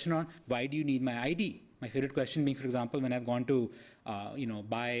 There's a question on, why do you need my ID? My favorite question being, for example, when I've gone to,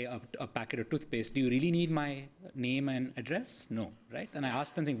 buy a packet of toothpaste, do you really need my name and address? No, right? And I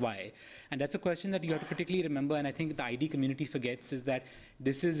ask them, why? And that's a question that you have to particularly remember, and I think the ID community forgets, is that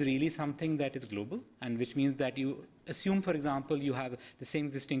this is really something that is global, and which means that you assume, for example, you have the same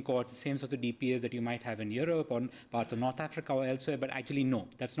existing courts, the same sorts of DPAs that you might have in Europe or parts of North Africa or elsewhere, but actually, no,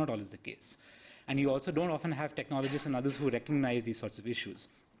 that's not always the case. And you also don't often have technologists and others who recognize these sorts of issues.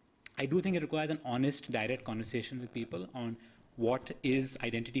 I do think it requires an honest, direct conversation with people on what is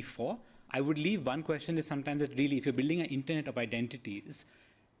identity for. I would leave one question is sometimes that really, if you're building an internet of identities,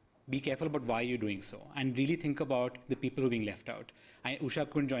 be careful about why you're doing so, and really think about the people who are being left out. Usha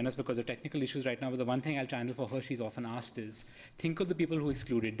couldn't join us because of technical issues right now, but the one thing I'll channel for her, she's often asked, is think of the people who are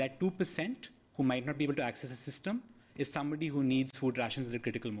excluded. That 2% who might not be able to access a system is somebody who needs food rations at a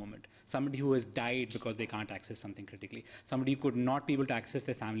critical moment, somebody who has died because they can't access something critically, somebody who could not be able to access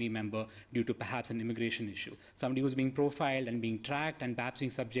their family member due to perhaps an immigration issue, somebody who's being profiled and being tracked and perhaps being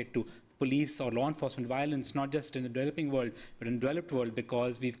subject to police or law enforcement violence, not just in the developing world, but in the developed world,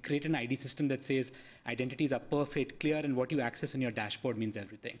 because we've created an ID system that says identities are perfect, clear, and what you access in your dashboard means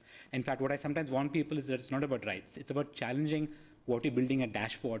everything. In fact, what I sometimes warn people is that it's not about rights, it's about challenging what you're building a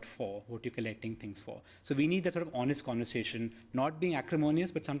dashboard for, what you're collecting things for. So we need that sort of honest conversation, not being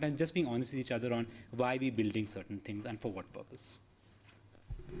acrimonious, but sometimes just being honest with each other on why we're building certain things and for what purpose.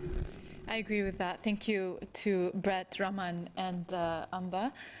 I agree with that. Thank you to Brett, Raman, and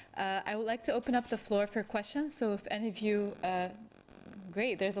Amba. I would like to open up the floor for questions. So if any of you,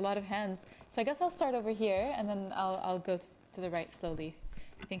 great, there's a lot of hands. So I guess I'll start over here, and then I'll go to the right slowly.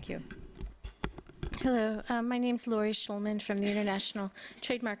 Thank you. Hello, my name's Lori Schulman from the International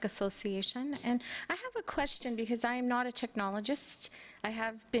Trademark Association, and I have a question because I am not a technologist. I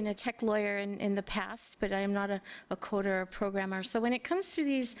have been a tech lawyer in the past, but I am not a coder or programmer. So when it comes to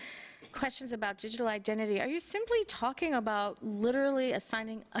these questions about digital identity, are you simply talking about literally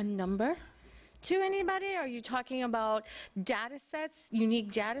assigning a number to anybody? Are you talking about data sets,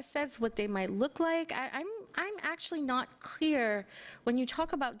 unique data sets, what they might look like? I'm actually not clear when you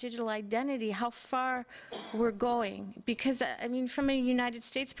talk about digital identity how far we're going. Because, I mean, from a United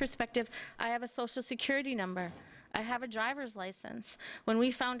States perspective, I have a social security number. I have a driver's license. When we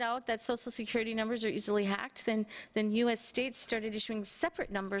found out that social security numbers are easily hacked, then US states started issuing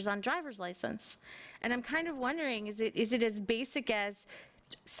separate numbers on driver's license. And I'm kind of wondering, is it as basic as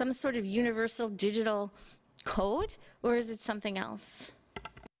some sort of universal digital code, or is it something else?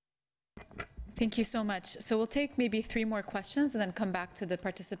 Thank you so much. So we'll take maybe 3 more questions and then come back to the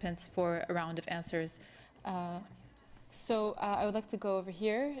participants for a round of answers. I would like to go over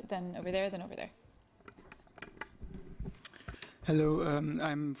here, then over there, then over there. Hello,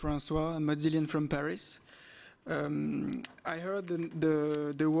 I'm Francois, a Mozillian from Paris. I heard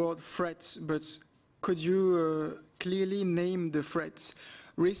the word threats, but could you clearly name the threats?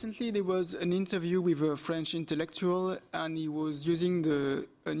 Recently, there was an interview with a French intellectual, and he was using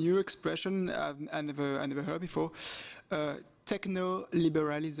a new expression I never heard before,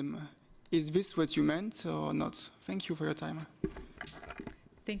 techno-liberalism. Is this what you meant or not? Thank you for your time.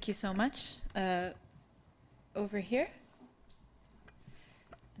 Thank you so much. Over here.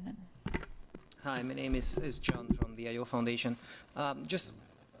 And then. Hi, my name is John from the IO Foundation. Just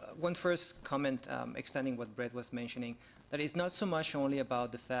one first comment extending what Brett was mentioning, that it's not so much only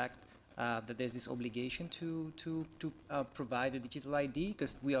about the fact that there's this obligation to provide a digital ID,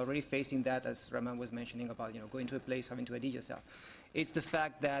 because we are already facing that, as Raman was mentioning, about going to a place, having to ID yourself. It's the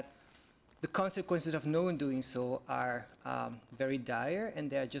fact that the consequences of no one doing so are very dire, and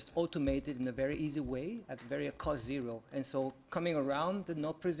they are just automated in a very easy way at cost zero. And so coming around and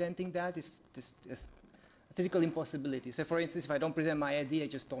not presenting that is just a physical impossibility. So for instance, if I don't present my ID, I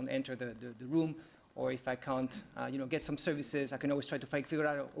just don't enter the room. Or if I can't get some services, I can always try to figure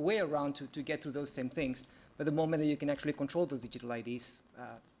out a way around to get to those same things. But the moment that you can actually control those digital IDs,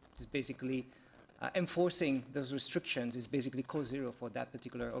 is basically enforcing those restrictions is basically cost zero for that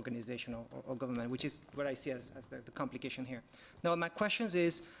particular organization or government, which is what I see as the complication here. Now, my questions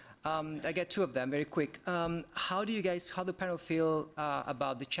is, I get 2 of them very quick. How do the panel feel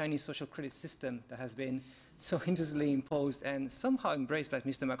about the Chinese social credit system that has been so interestingly imposed and somehow embraced by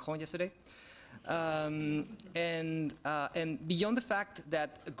Mr. Macron yesterday? And beyond the fact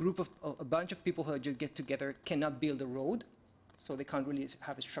that a bunch of people who just get together cannot build a road, so they can't really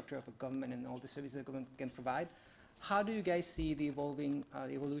have a structure of a government and all the services the government can provide, how do you guys see the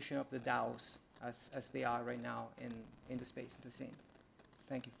evolution of the DAOs as they are right now in the space, in the scene?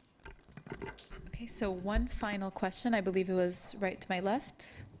 Thank you. Okay, so one final question. I believe it was right to my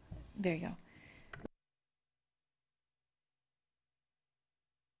left. There you go.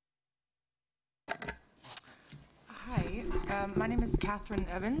 Hi, my name is Catherine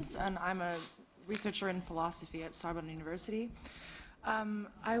Evans, and I'm a researcher in philosophy at Sorbonne University.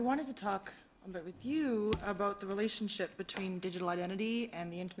 I wanted to talk a bit with you about the relationship between digital identity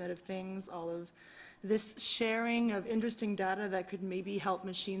and the Internet of Things, all of this sharing of interesting data that could maybe help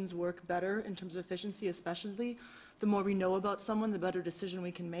machines work better in terms of efficiency, especially the more we know about someone, the better decision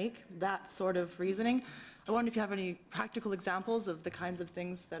we can make, that sort of reasoning. I wonder if you have any practical examples of the kinds of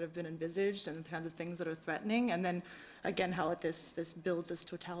things that have been envisaged and the kinds of things that are threatening, and then again how this builds this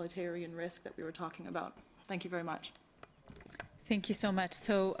totalitarian risk that we were talking about. Thank you very much. Thank you so much.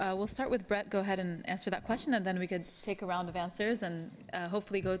 So we'll start with Brett. Go ahead and answer that question, and then we could take a round of answers and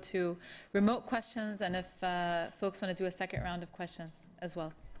hopefully go to remote questions, and if folks want to do a second round of questions as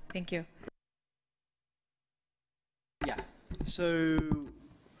well. Thank you. Yeah. So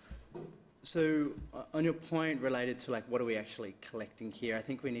on your point related to what are we actually collecting here, I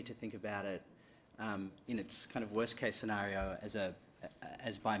think we need to think about it in its kind of worst case scenario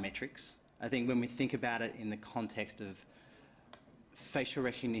as biometrics. I think when we think about it in the context of facial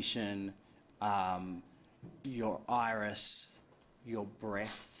recognition, your iris, your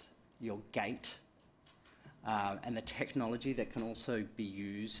breath, your gait, and the technology that can also be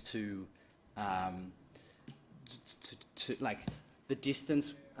used to like the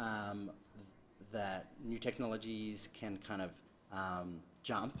distance that new technologies can kind of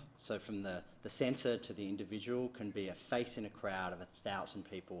jump. So from the sensor to the individual can be a face in a crowd of 1,000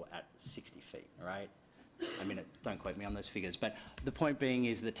 people at 60 feet, right? I mean, don't quote me on those figures, but the point being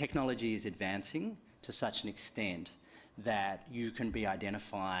is the technology is advancing to such an extent that you can be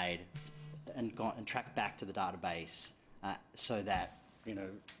identified and tracked back to the database, so that,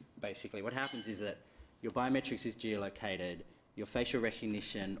 basically what happens is that your biometrics is geolocated, your facial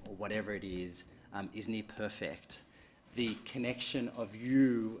recognition or whatever it is near perfect. The connection of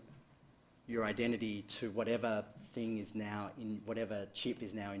your identity to whatever thing is now whatever chip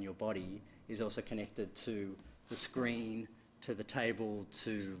is now in your body is also connected to the screen, to the table,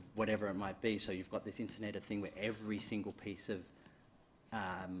 to whatever it might be. So you've got this Internet of Things where every single piece of,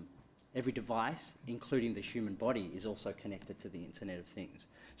 every device, including the human body, is also connected to the Internet of Things.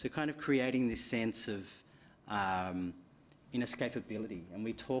 So kind of creating this sense of inescapability. And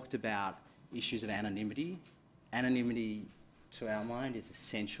we talked about issues of anonymity. Anonymity, to our mind, is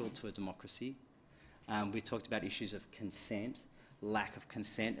essential to a democracy. We talked about issues of consent, lack of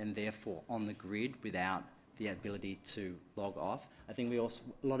consent, and therefore on the grid without the ability to log off. I think a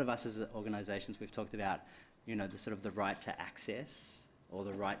lot of us as organisations, we've talked about, the sort of the right to access or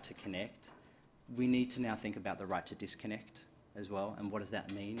the right to connect. We need to now think about the right to disconnect as well, and what does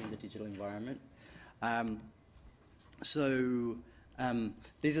that mean in the digital environment?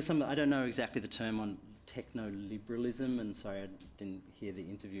 These are some, I don't know exactly the term on techno-liberalism, and sorry I didn't hear the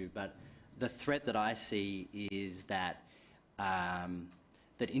interview, but the threat that I see is that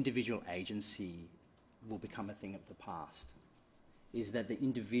that individual agency will become a thing of the past. Is that the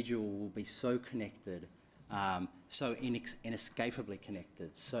individual will be so connected, so inescapably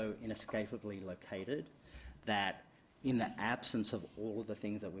connected, so inescapably located, that in the absence of all of the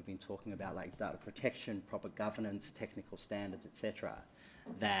things that we've been talking about, like data protection, proper governance, technical standards, etc.,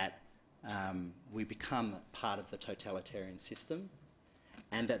 that we become part of the totalitarian system,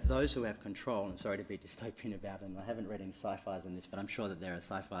 and that those who have control, and sorry to be dystopian about it, and I haven't read any sci-fis on this, but I'm sure that there are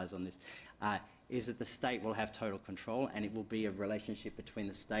sci-fis on this, is that the state will have total control, and it will be a relationship between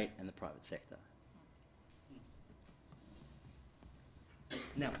the state and the private sector.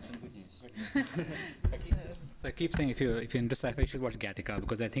 Now, some good news. So I keep saying, if you're into sci-fi, you should watch Gattaca,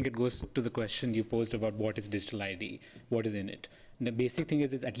 because I think it goes to the question you posed about what is digital ID, what is in it. And the basic thing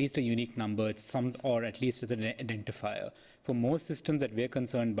is it's at least a unique number, it's some, or at least it's an identifier. For most systems that we're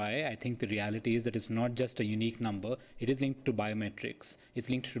concerned by, I think the reality is that it's not just a unique number, it is linked to biometrics. It's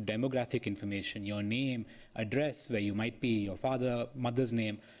linked to demographic information, your name, address, where you might be, your father, mother's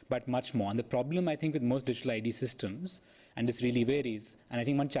name, but much more. And the problem, I think, with most digital ID systems, and this really varies. And I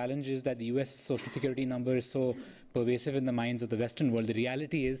think one challenge is that the US social security number is so pervasive in the minds of the Western world. The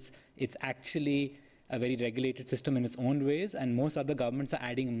reality is it's actually a very regulated system in its own ways, and most other governments are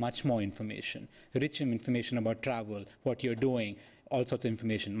adding much more information, rich information about travel, what you're doing, all sorts of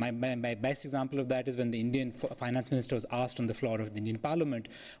information. My best example of that is when the Indian finance minister was asked on the floor of the Indian Parliament,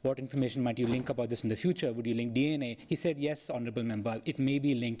 what information might you link about this in the future? Would you link DNA? He said, yes, honourable member, it may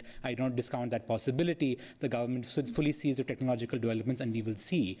be linked. I don't discount that possibility. The government fully sees the technological developments, and we will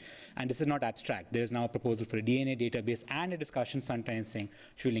see. And this is not abstract. There is now a proposal for a DNA database and a discussion sometimes saying,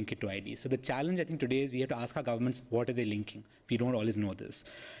 should we link it to ID? So the challenge, I think, today is we have to ask our governments, what are they linking? We don't always know this.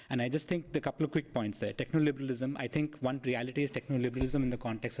 And I just think a couple of quick points there. Techno-liberalism, I think one reality is techno-liberalism in the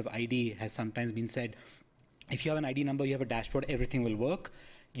context of ID has sometimes been said, if you have an ID number, you have a dashboard, everything will work.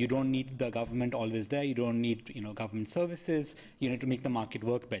 You don't need the government always there. You don't need government services. You need to make the market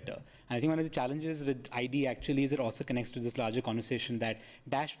work better. And I think one of the challenges with ID actually is it also connects to this larger conversation that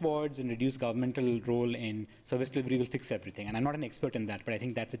dashboards and reduced governmental role in service delivery will fix everything. And I'm not an expert in that, but I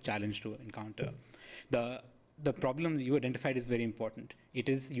think that's a challenge to encounter. The problem you identified is very important. It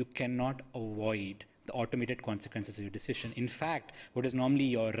is you cannot avoid the automated consequences of your decision. In fact, what is normally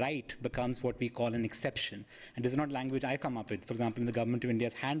your right becomes what we call an exception. And this is not language I come up with. For example, in the Government of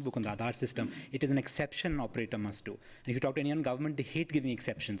India's handbook on the Aadhaar system, it is an exception an operator must do. And if you talk to any government, they hate giving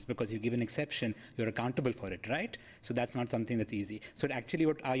exceptions because you give an exception, you're accountable for it, right? So that's not something that's easy. So actually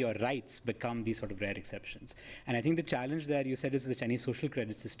what are your rights become these sort of rare exceptions. And I think the challenge there, you said, is the Chinese social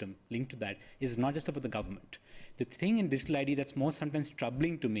credit system linked to that, is not just about the government. The thing in digital ID that's more sometimes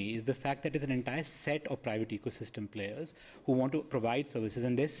troubling to me is the fact that there's an entire set of private ecosystem players who want to provide services,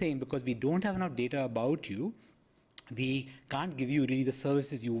 and they're saying, because we don't have enough data about you, we can't give you really the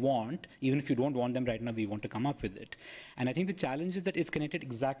services you want. Even if you don't want them right now, we want to come up with it. And I think the challenge is that it's connected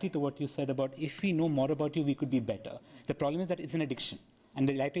exactly to what you said about if we know more about you, we could be better. The problem is that it's an addiction. And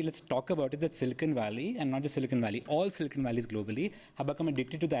the likely let's talk about it that Silicon Valley, and not just Silicon Valley, all Silicon Valleys globally have become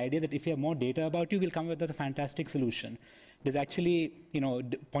addicted to the idea that if we have more data about you, we'll come up with a fantastic solution. There's actually,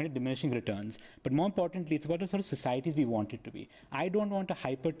 point at diminishing returns. But more importantly, it's about the sort of societies we want it to be. I don't want a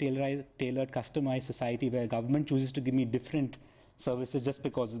hyper-tailored, customized society where government chooses to give me different services just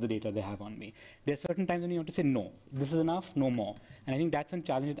because of the data they have on me. There are certain times when you want to say, no, this is enough, no more. And I think that's one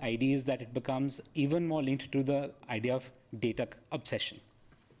challenge with ID is that it becomes even more linked to the idea of data obsession.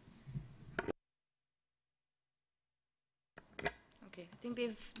 Okay, I think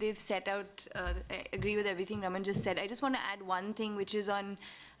they've set out, I agree with everything Raman just said. I just want to add one thing, which is on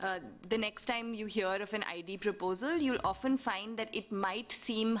the next time you hear of an ID proposal, you'll often find that it might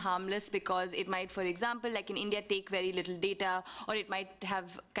seem harmless because it might, for example, like in India, take very little data, or it might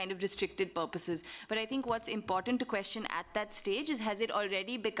have kind of restricted purposes. But I think what's important to question at that stage is, has it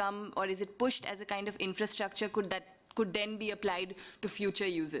already become, or is it pushed as a kind of infrastructure could then be applied to future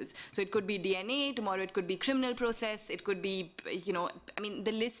uses. So it could be DNA, tomorrow it could be criminal process, it could be, I mean,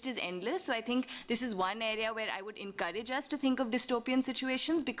 the list is endless. So I think this is one area where I would encourage us to think of dystopian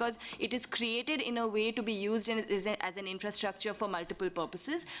situations, because it is created in a way to be used as an infrastructure for multiple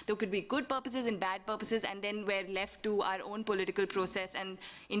purposes. There could be good purposes and bad purposes, and then we're left to our own political process and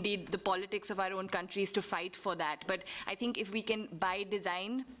indeed the politics of our own countries to fight for that. But I think if we can, by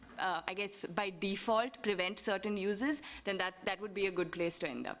design, I guess by default, prevent certain uses, then that would be a good place to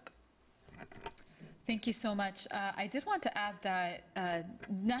end up. Thank you so much. I did want to add that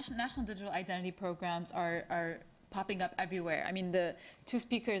national digital identity programs are popping up everywhere. I mean, the two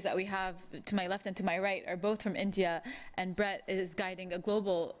speakers that we have to my left and to my right are both from India, and Brett is guiding a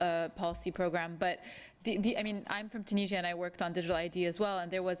global policy program. But I mean, I'm from Tunisia and I worked on digital ID as well,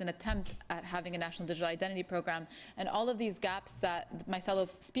 and there was an attempt at having a national digital identity program. And all of these gaps that my fellow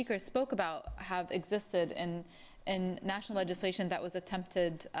speakers spoke about have existed in national legislation that was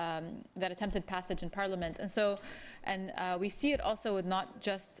attempted passage in Parliament. And so, we see it also with not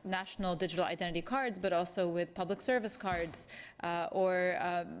just national digital identity cards, but also with public service cards or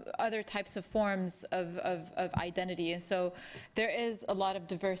other types of forms of identity. And so there is a lot of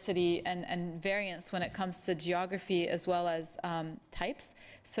diversity and variance when it comes to geography as well as types.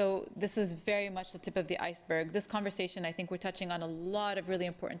 So this is very much the tip of the iceberg. This conversation, I think we're touching on a lot of really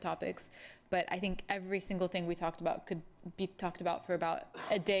important topics, but I think every single thing we talked about could be talked about for about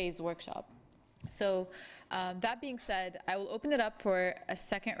a day's workshop. So that being said, I will open it up for a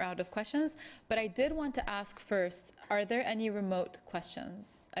second round of questions, but I did want to ask first, are there any remote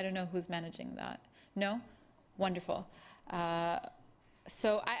questions? I don't know who's managing that. No? Wonderful.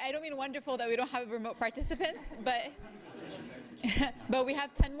 So I don't mean wonderful that we don't have remote participants, but but we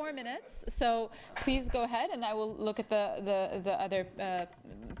have 10 more minutes, so please go ahead, and I will look at the other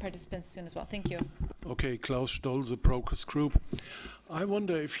participants soon as well. Thank you. Okay, Klaus Stolze, Procus Group. I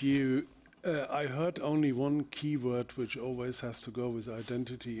wonder if you, I heard only one keyword which always has to go with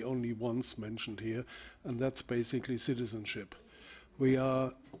identity, only once mentioned here, and that's basically citizenship. We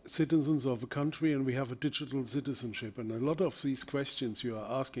are citizens of a country and we have a digital citizenship, and a lot of these questions you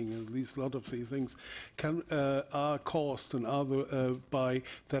are asking, at least a lot of these things, are caused and are by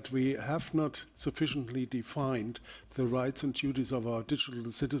that we have not sufficiently defined the rights and duties of our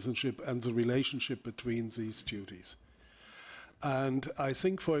digital citizenship and the relationship between these duties. And I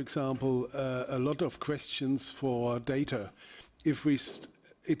think, for example, a lot of questions for data, if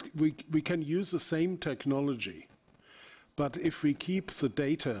we can use the same technology, but if we keep the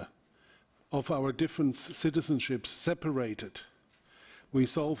data of our different citizenships separated, we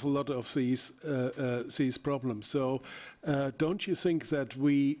solve a lot of these problems. So don't you think that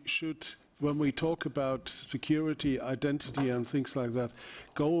we should, when we talk about security, identity and things like that,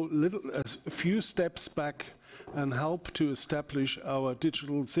 go a few steps back and help to establish our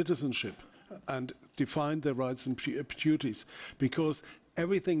digital citizenship and define the rights and duties? Because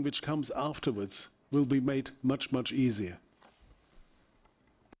everything which comes afterwards will be made much, much easier.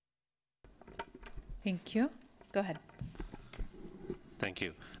 Thank you. Go ahead. Thank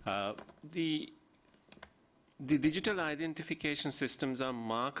you. The digital identification systems are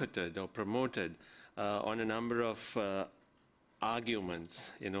marketed or promoted on a number of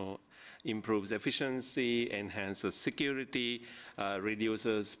arguments, improves efficiency, enhances security,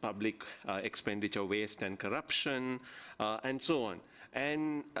 reduces public expenditure waste and corruption, and so on.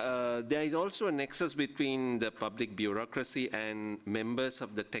 And there is also a nexus between the public bureaucracy and members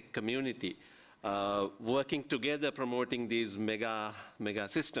of the tech community working together promoting these mega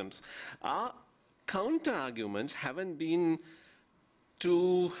systems. Our counter-arguments haven't been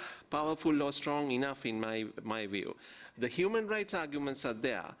too powerful or strong enough in my view. The human rights arguments are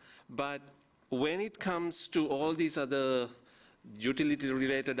there, but when it comes to all these other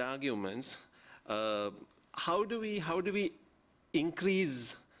utility-related arguments, how do we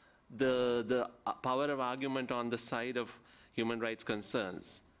increase the power of argument on the side of human rights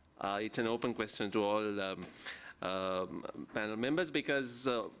concerns? It's an open question to all panel members, because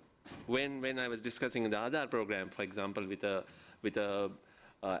when I was discussing the Aadhaar program, for example, with a with a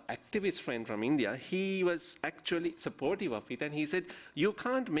activist friend from India. He was actually supportive of it, and he said, you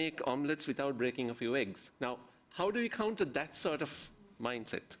can't make omelets without breaking a few eggs. Now, how do we counter that sort of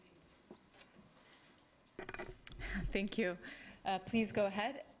mindset? Thank you. Please go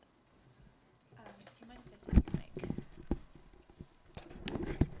ahead. Do you mind if I take your mic?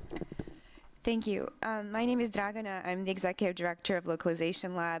 Thank you. My name is Dragana. I'm the Executive Director of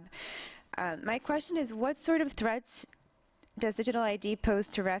Localization Lab. My question is, what sort of threats does digital ID pose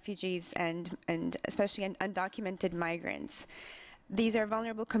to refugees and especially undocumented migrants? These are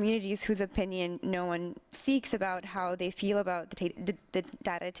vulnerable communities whose opinion no one seeks about how they feel about the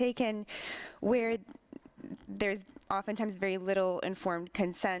data taken, where there's oftentimes very little informed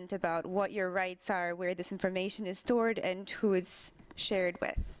consent about what your rights are, where this information is stored, and who it's shared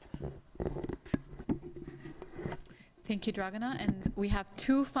with. Thank you, Dragana. And we have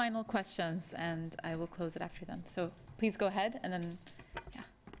 2 final questions, and I will close it after them. So please go ahead, and then, yeah.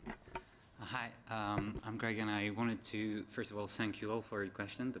 Hi, I'm Greg, and I wanted to, first of all, thank you all for your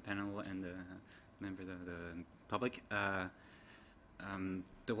question, the panel and the members of the public.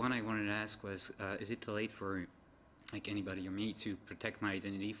 The one I wanted to ask was, is it too late for like anybody or me to protect my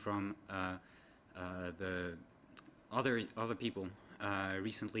identity from the other people?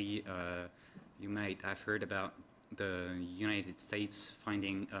 Recently, you might have heard about the United States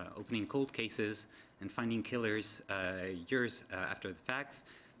opening cold cases and finding killers years after the fact,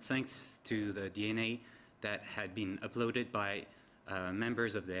 thanks to the DNA that had been uploaded by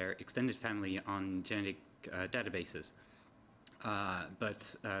members of their extended family on genetic databases.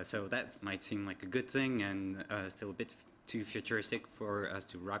 So that might seem like a good thing and still a bit too futuristic for us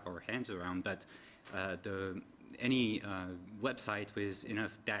to wrap our hands around, but any website with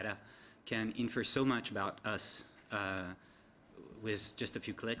enough data can infer so much about us with just a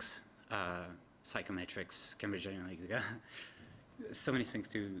few clicks. Psychometrics, Cambridge Analytica, so many things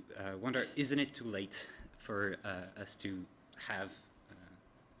to wonder, isn't it too late for us to have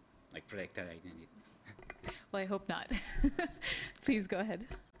like protect that identity? Well, I hope not. Please go ahead.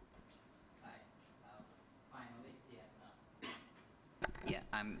 Finally, yes. Yeah,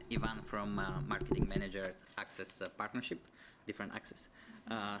 I'm Ivan from Marketing Manager at Access Partnership, different Access.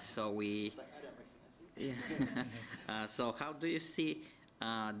 So how do you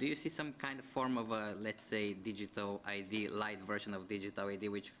see some kind of form of a, let's say, digital ID, light version of digital ID,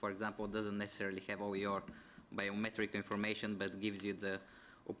 which, for example, doesn't necessarily have all your biometric information, but gives you the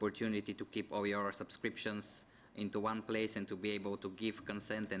opportunity to keep all your subscriptions into one place and to be able to give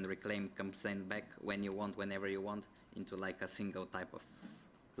consent and reclaim consent back when you want, whenever you want, into like a single type of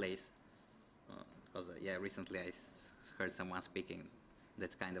place? Because yeah, recently I heard someone speaking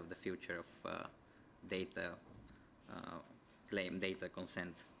that's kind of the future of data claim, data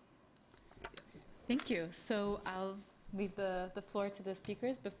consent. Yeah. Thank you. So I'll leave the floor to the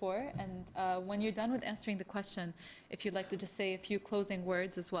speakers before, and when you're done with answering the question, if you'd like to just say a few closing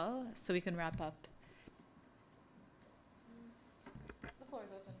words as well, so we can wrap up. The floor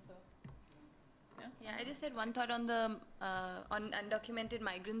is open, so. Yeah, I just had one thought on the on undocumented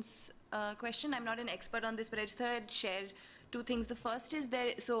migrants question. I'm not an expert on this, but I just thought I'd share 2 things. The first is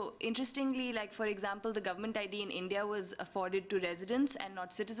so interestingly, like for example, the government ID in India was afforded to residents and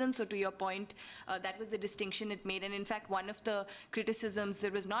not citizens. So to your point, that was the distinction it made. And in fact, one of the criticisms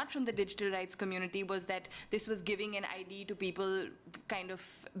that was not from the digital rights community was that this was giving an ID to people, kind of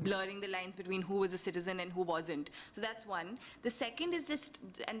blurring the lines between who was a citizen and who wasn't. So that's one. The second is just,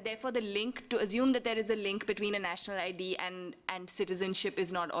 and therefore the link, to assume that there is a link between a national ID and citizenship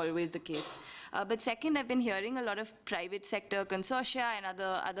is not always the case. But second, I've been hearing a lot of private sector consortia and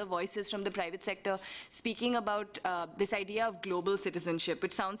other voices from the private sector speaking about this idea of global citizenship,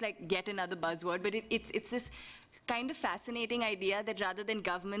 which sounds like yet another buzzword, but it's this kind of fascinating idea that rather than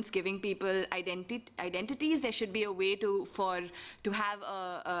governments giving people identities, there should be a way to have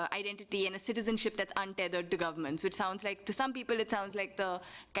a identity and a citizenship that's untethered to governments, which sounds like, to some people, it sounds like the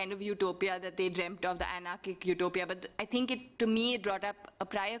kind of utopia that they dreamt of, the anarchic utopia. But I think to me, it brought up a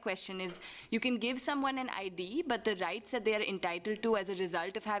prior question is, you can give someone an ID, but the rights that they are entitled to as a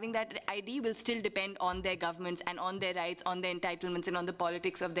result of having that ID will still depend on their governments and on their rights, on their entitlements, and on the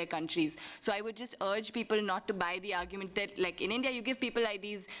politics of their countries. So I would just urge people not to buy the argument that, like in India, you give people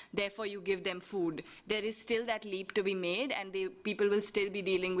IDs, therefore you give them food. There is still that leap to be made, and people will still be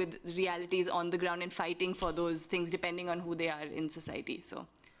dealing with realities on the ground and fighting for those things depending on who they are in society. So,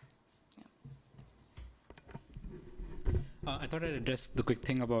 I thought I'd address the quick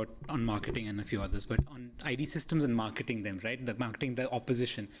thing about on marketing and a few others, but on ID systems and marketing them, right? The marketing the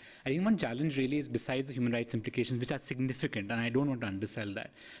opposition. I think one challenge really is besides the human rights implications, which are significant, and I don't want to undersell that.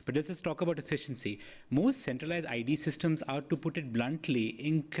 But let's just talk about efficiency. Most centralized ID systems are, to put it bluntly,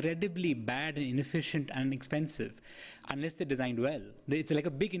 incredibly bad and inefficient and expensive, unless they're designed well. It's like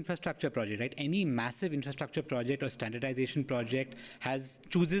a big infrastructure project, right? Any massive infrastructure project or standardization project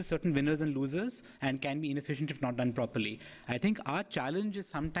chooses certain winners and losers and can be inefficient if not done properly. I think our challenge is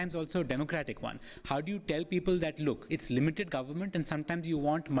sometimes also a democratic one. How do you tell people that, look, it's limited government and sometimes you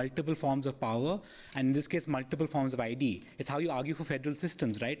want multiple forms of power, and in this case, multiple forms of ID. It's how you argue for federal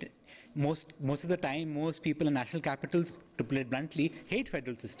systems, right? Most of the time, most people in national capitals, to put it bluntly, hate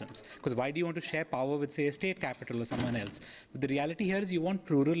federal systems. Because why do you want to share power with, say, a state capital or someone else? But the reality here is you want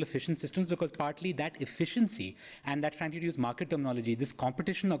plural, efficient systems because partly that efficiency and that, frankly, to use market terminology, this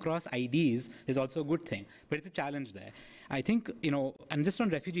competition across IDs is also a good thing. But it's a challenge there. I think, and just on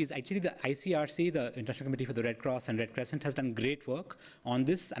refugees, actually the ICRC, the International Committee for the Red Cross and Red Crescent, has done great work on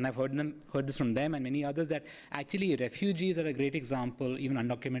this, and I've heard this from them and many others, that actually refugees are a great example, even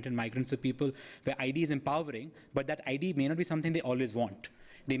undocumented migrants, of people where ID is empowering, but that ID may not be something they always want.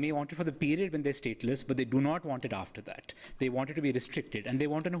 They may want it for the period when they're stateless, but they do not want it after that. They want it to be restricted, and they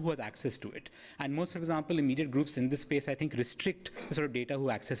want to know who has access to it. And most, for example, immediate groups in this space, I think, restrict the sort of data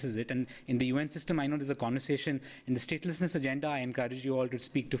who accesses it. And in the UN system, I know there's a conversation. In the statelessness agenda, I encourage you all to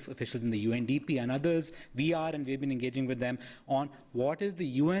speak to officials in the UNDP and others. We are, and we've been engaging with them on what is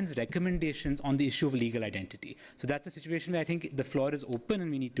the UN's recommendations on the issue of legal identity. So that's a situation where I think the floor is open and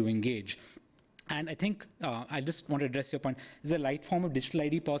we need to engage. And I think I just want to address your point. Is a light form of digital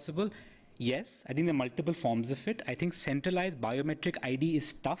ID possible? Yes, I think there are multiple forms of it. I think centralized biometric ID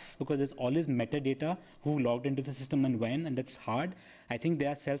is tough because there's always metadata, who logged into the system and when, and that's hard. I think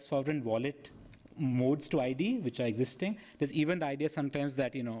there are self-sovereign wallet modes to ID which are existing. There's even the idea sometimes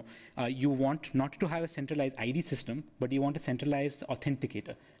that you want not to have a centralized ID system, but you want a centralized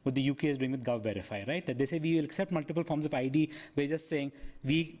authenticator. What the UK is doing with GovVerify, right? That they say we will accept multiple forms of ID. We're just saying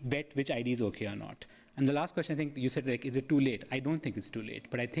we bet which ID is okay or not. And the last question, I think you said, like, is it too late? I don't think it's too late.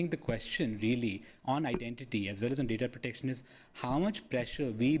 But I think the question really on identity as well as on data protection is how much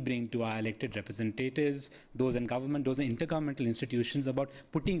pressure we bring to our elected representatives, those in government, those in intergovernmental institutions about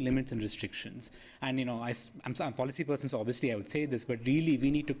putting limits and restrictions. And, I'm a policy person, so obviously I would say this, but really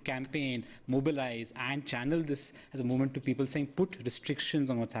we need to campaign, mobilize, and channel this as a movement to people saying put restrictions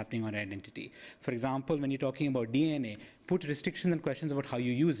on what's happening on identity. For example, when you're talking about DNA, put restrictions and questions about how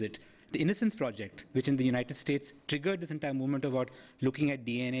you use it. The Innocence Project, which in the United States triggered this entire movement about looking at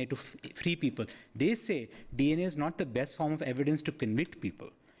DNA to free people, they say DNA is not the best form of evidence to convict people.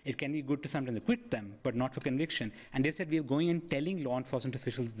 It can be good to sometimes acquit them, but not for conviction. And they said we are going and telling law enforcement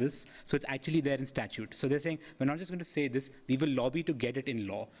officials this, so it's actually there in statute. So they're saying we're not just going to say this, we will lobby to get it in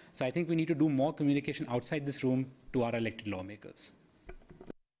law. So I think we need to do more communication outside this room to our elected lawmakers.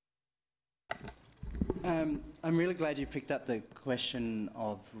 I'm really glad you picked up the question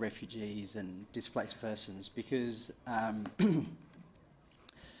of refugees and displaced persons because I'm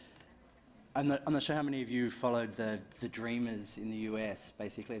not sure how many of you followed the Dreamers in the US,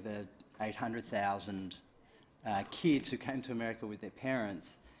 basically the 800,000 kids who came to America with their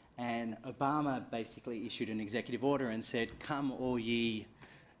parents. And Obama basically issued an executive order and said, come all ye,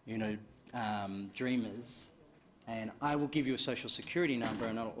 dreamers, and I will give you a social security number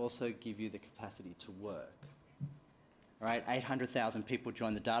and I'll also give you the capacity to work. All right, 800,000 people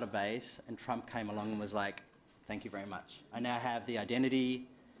joined the database and Trump came along and was like, thank you very much. I now have the identity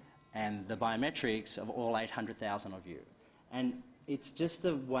and the biometrics of all 800,000 of you. And it's just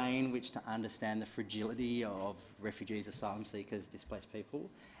a way in which to understand the fragility of refugees, asylum seekers, displaced people,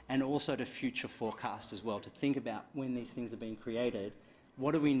 and also to future forecast as well, to think about when these things are being created,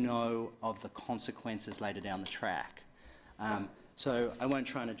 what do we know of the consequences later down the track? So I won't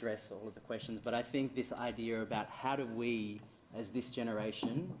try and address all of the questions, but I think this idea about how do we, as this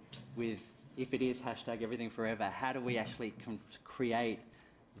generation, with, if it is #everythingforever, how do we actually create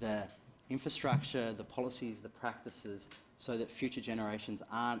the infrastructure, the policies, the practices, so that future generations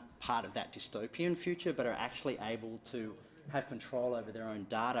aren't part of that dystopian future, but are actually able to have control over their own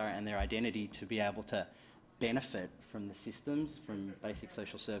data and their identity to be able to benefit from the systems, from basic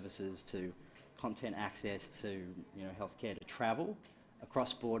social services to content access to healthcare, to travel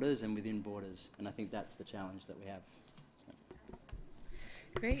across borders and within borders. And I think that's the challenge that we have.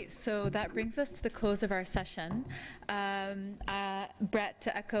 Great. So that brings us to the close of our session. Brett,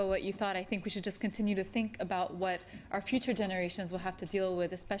 to echo what you thought, I think we should just continue to think about what our future generations will have to deal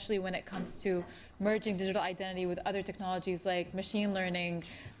with, especially when it comes to merging digital identity with other technologies like machine learning,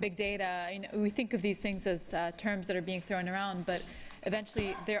 big data. You know, we think of these things as terms that are being thrown around, but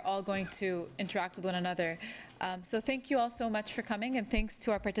eventually they're all going to interact with one another. So thank you all so much for coming, and thanks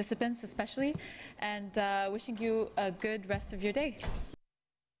to our participants especially, and wishing you a good rest of your day.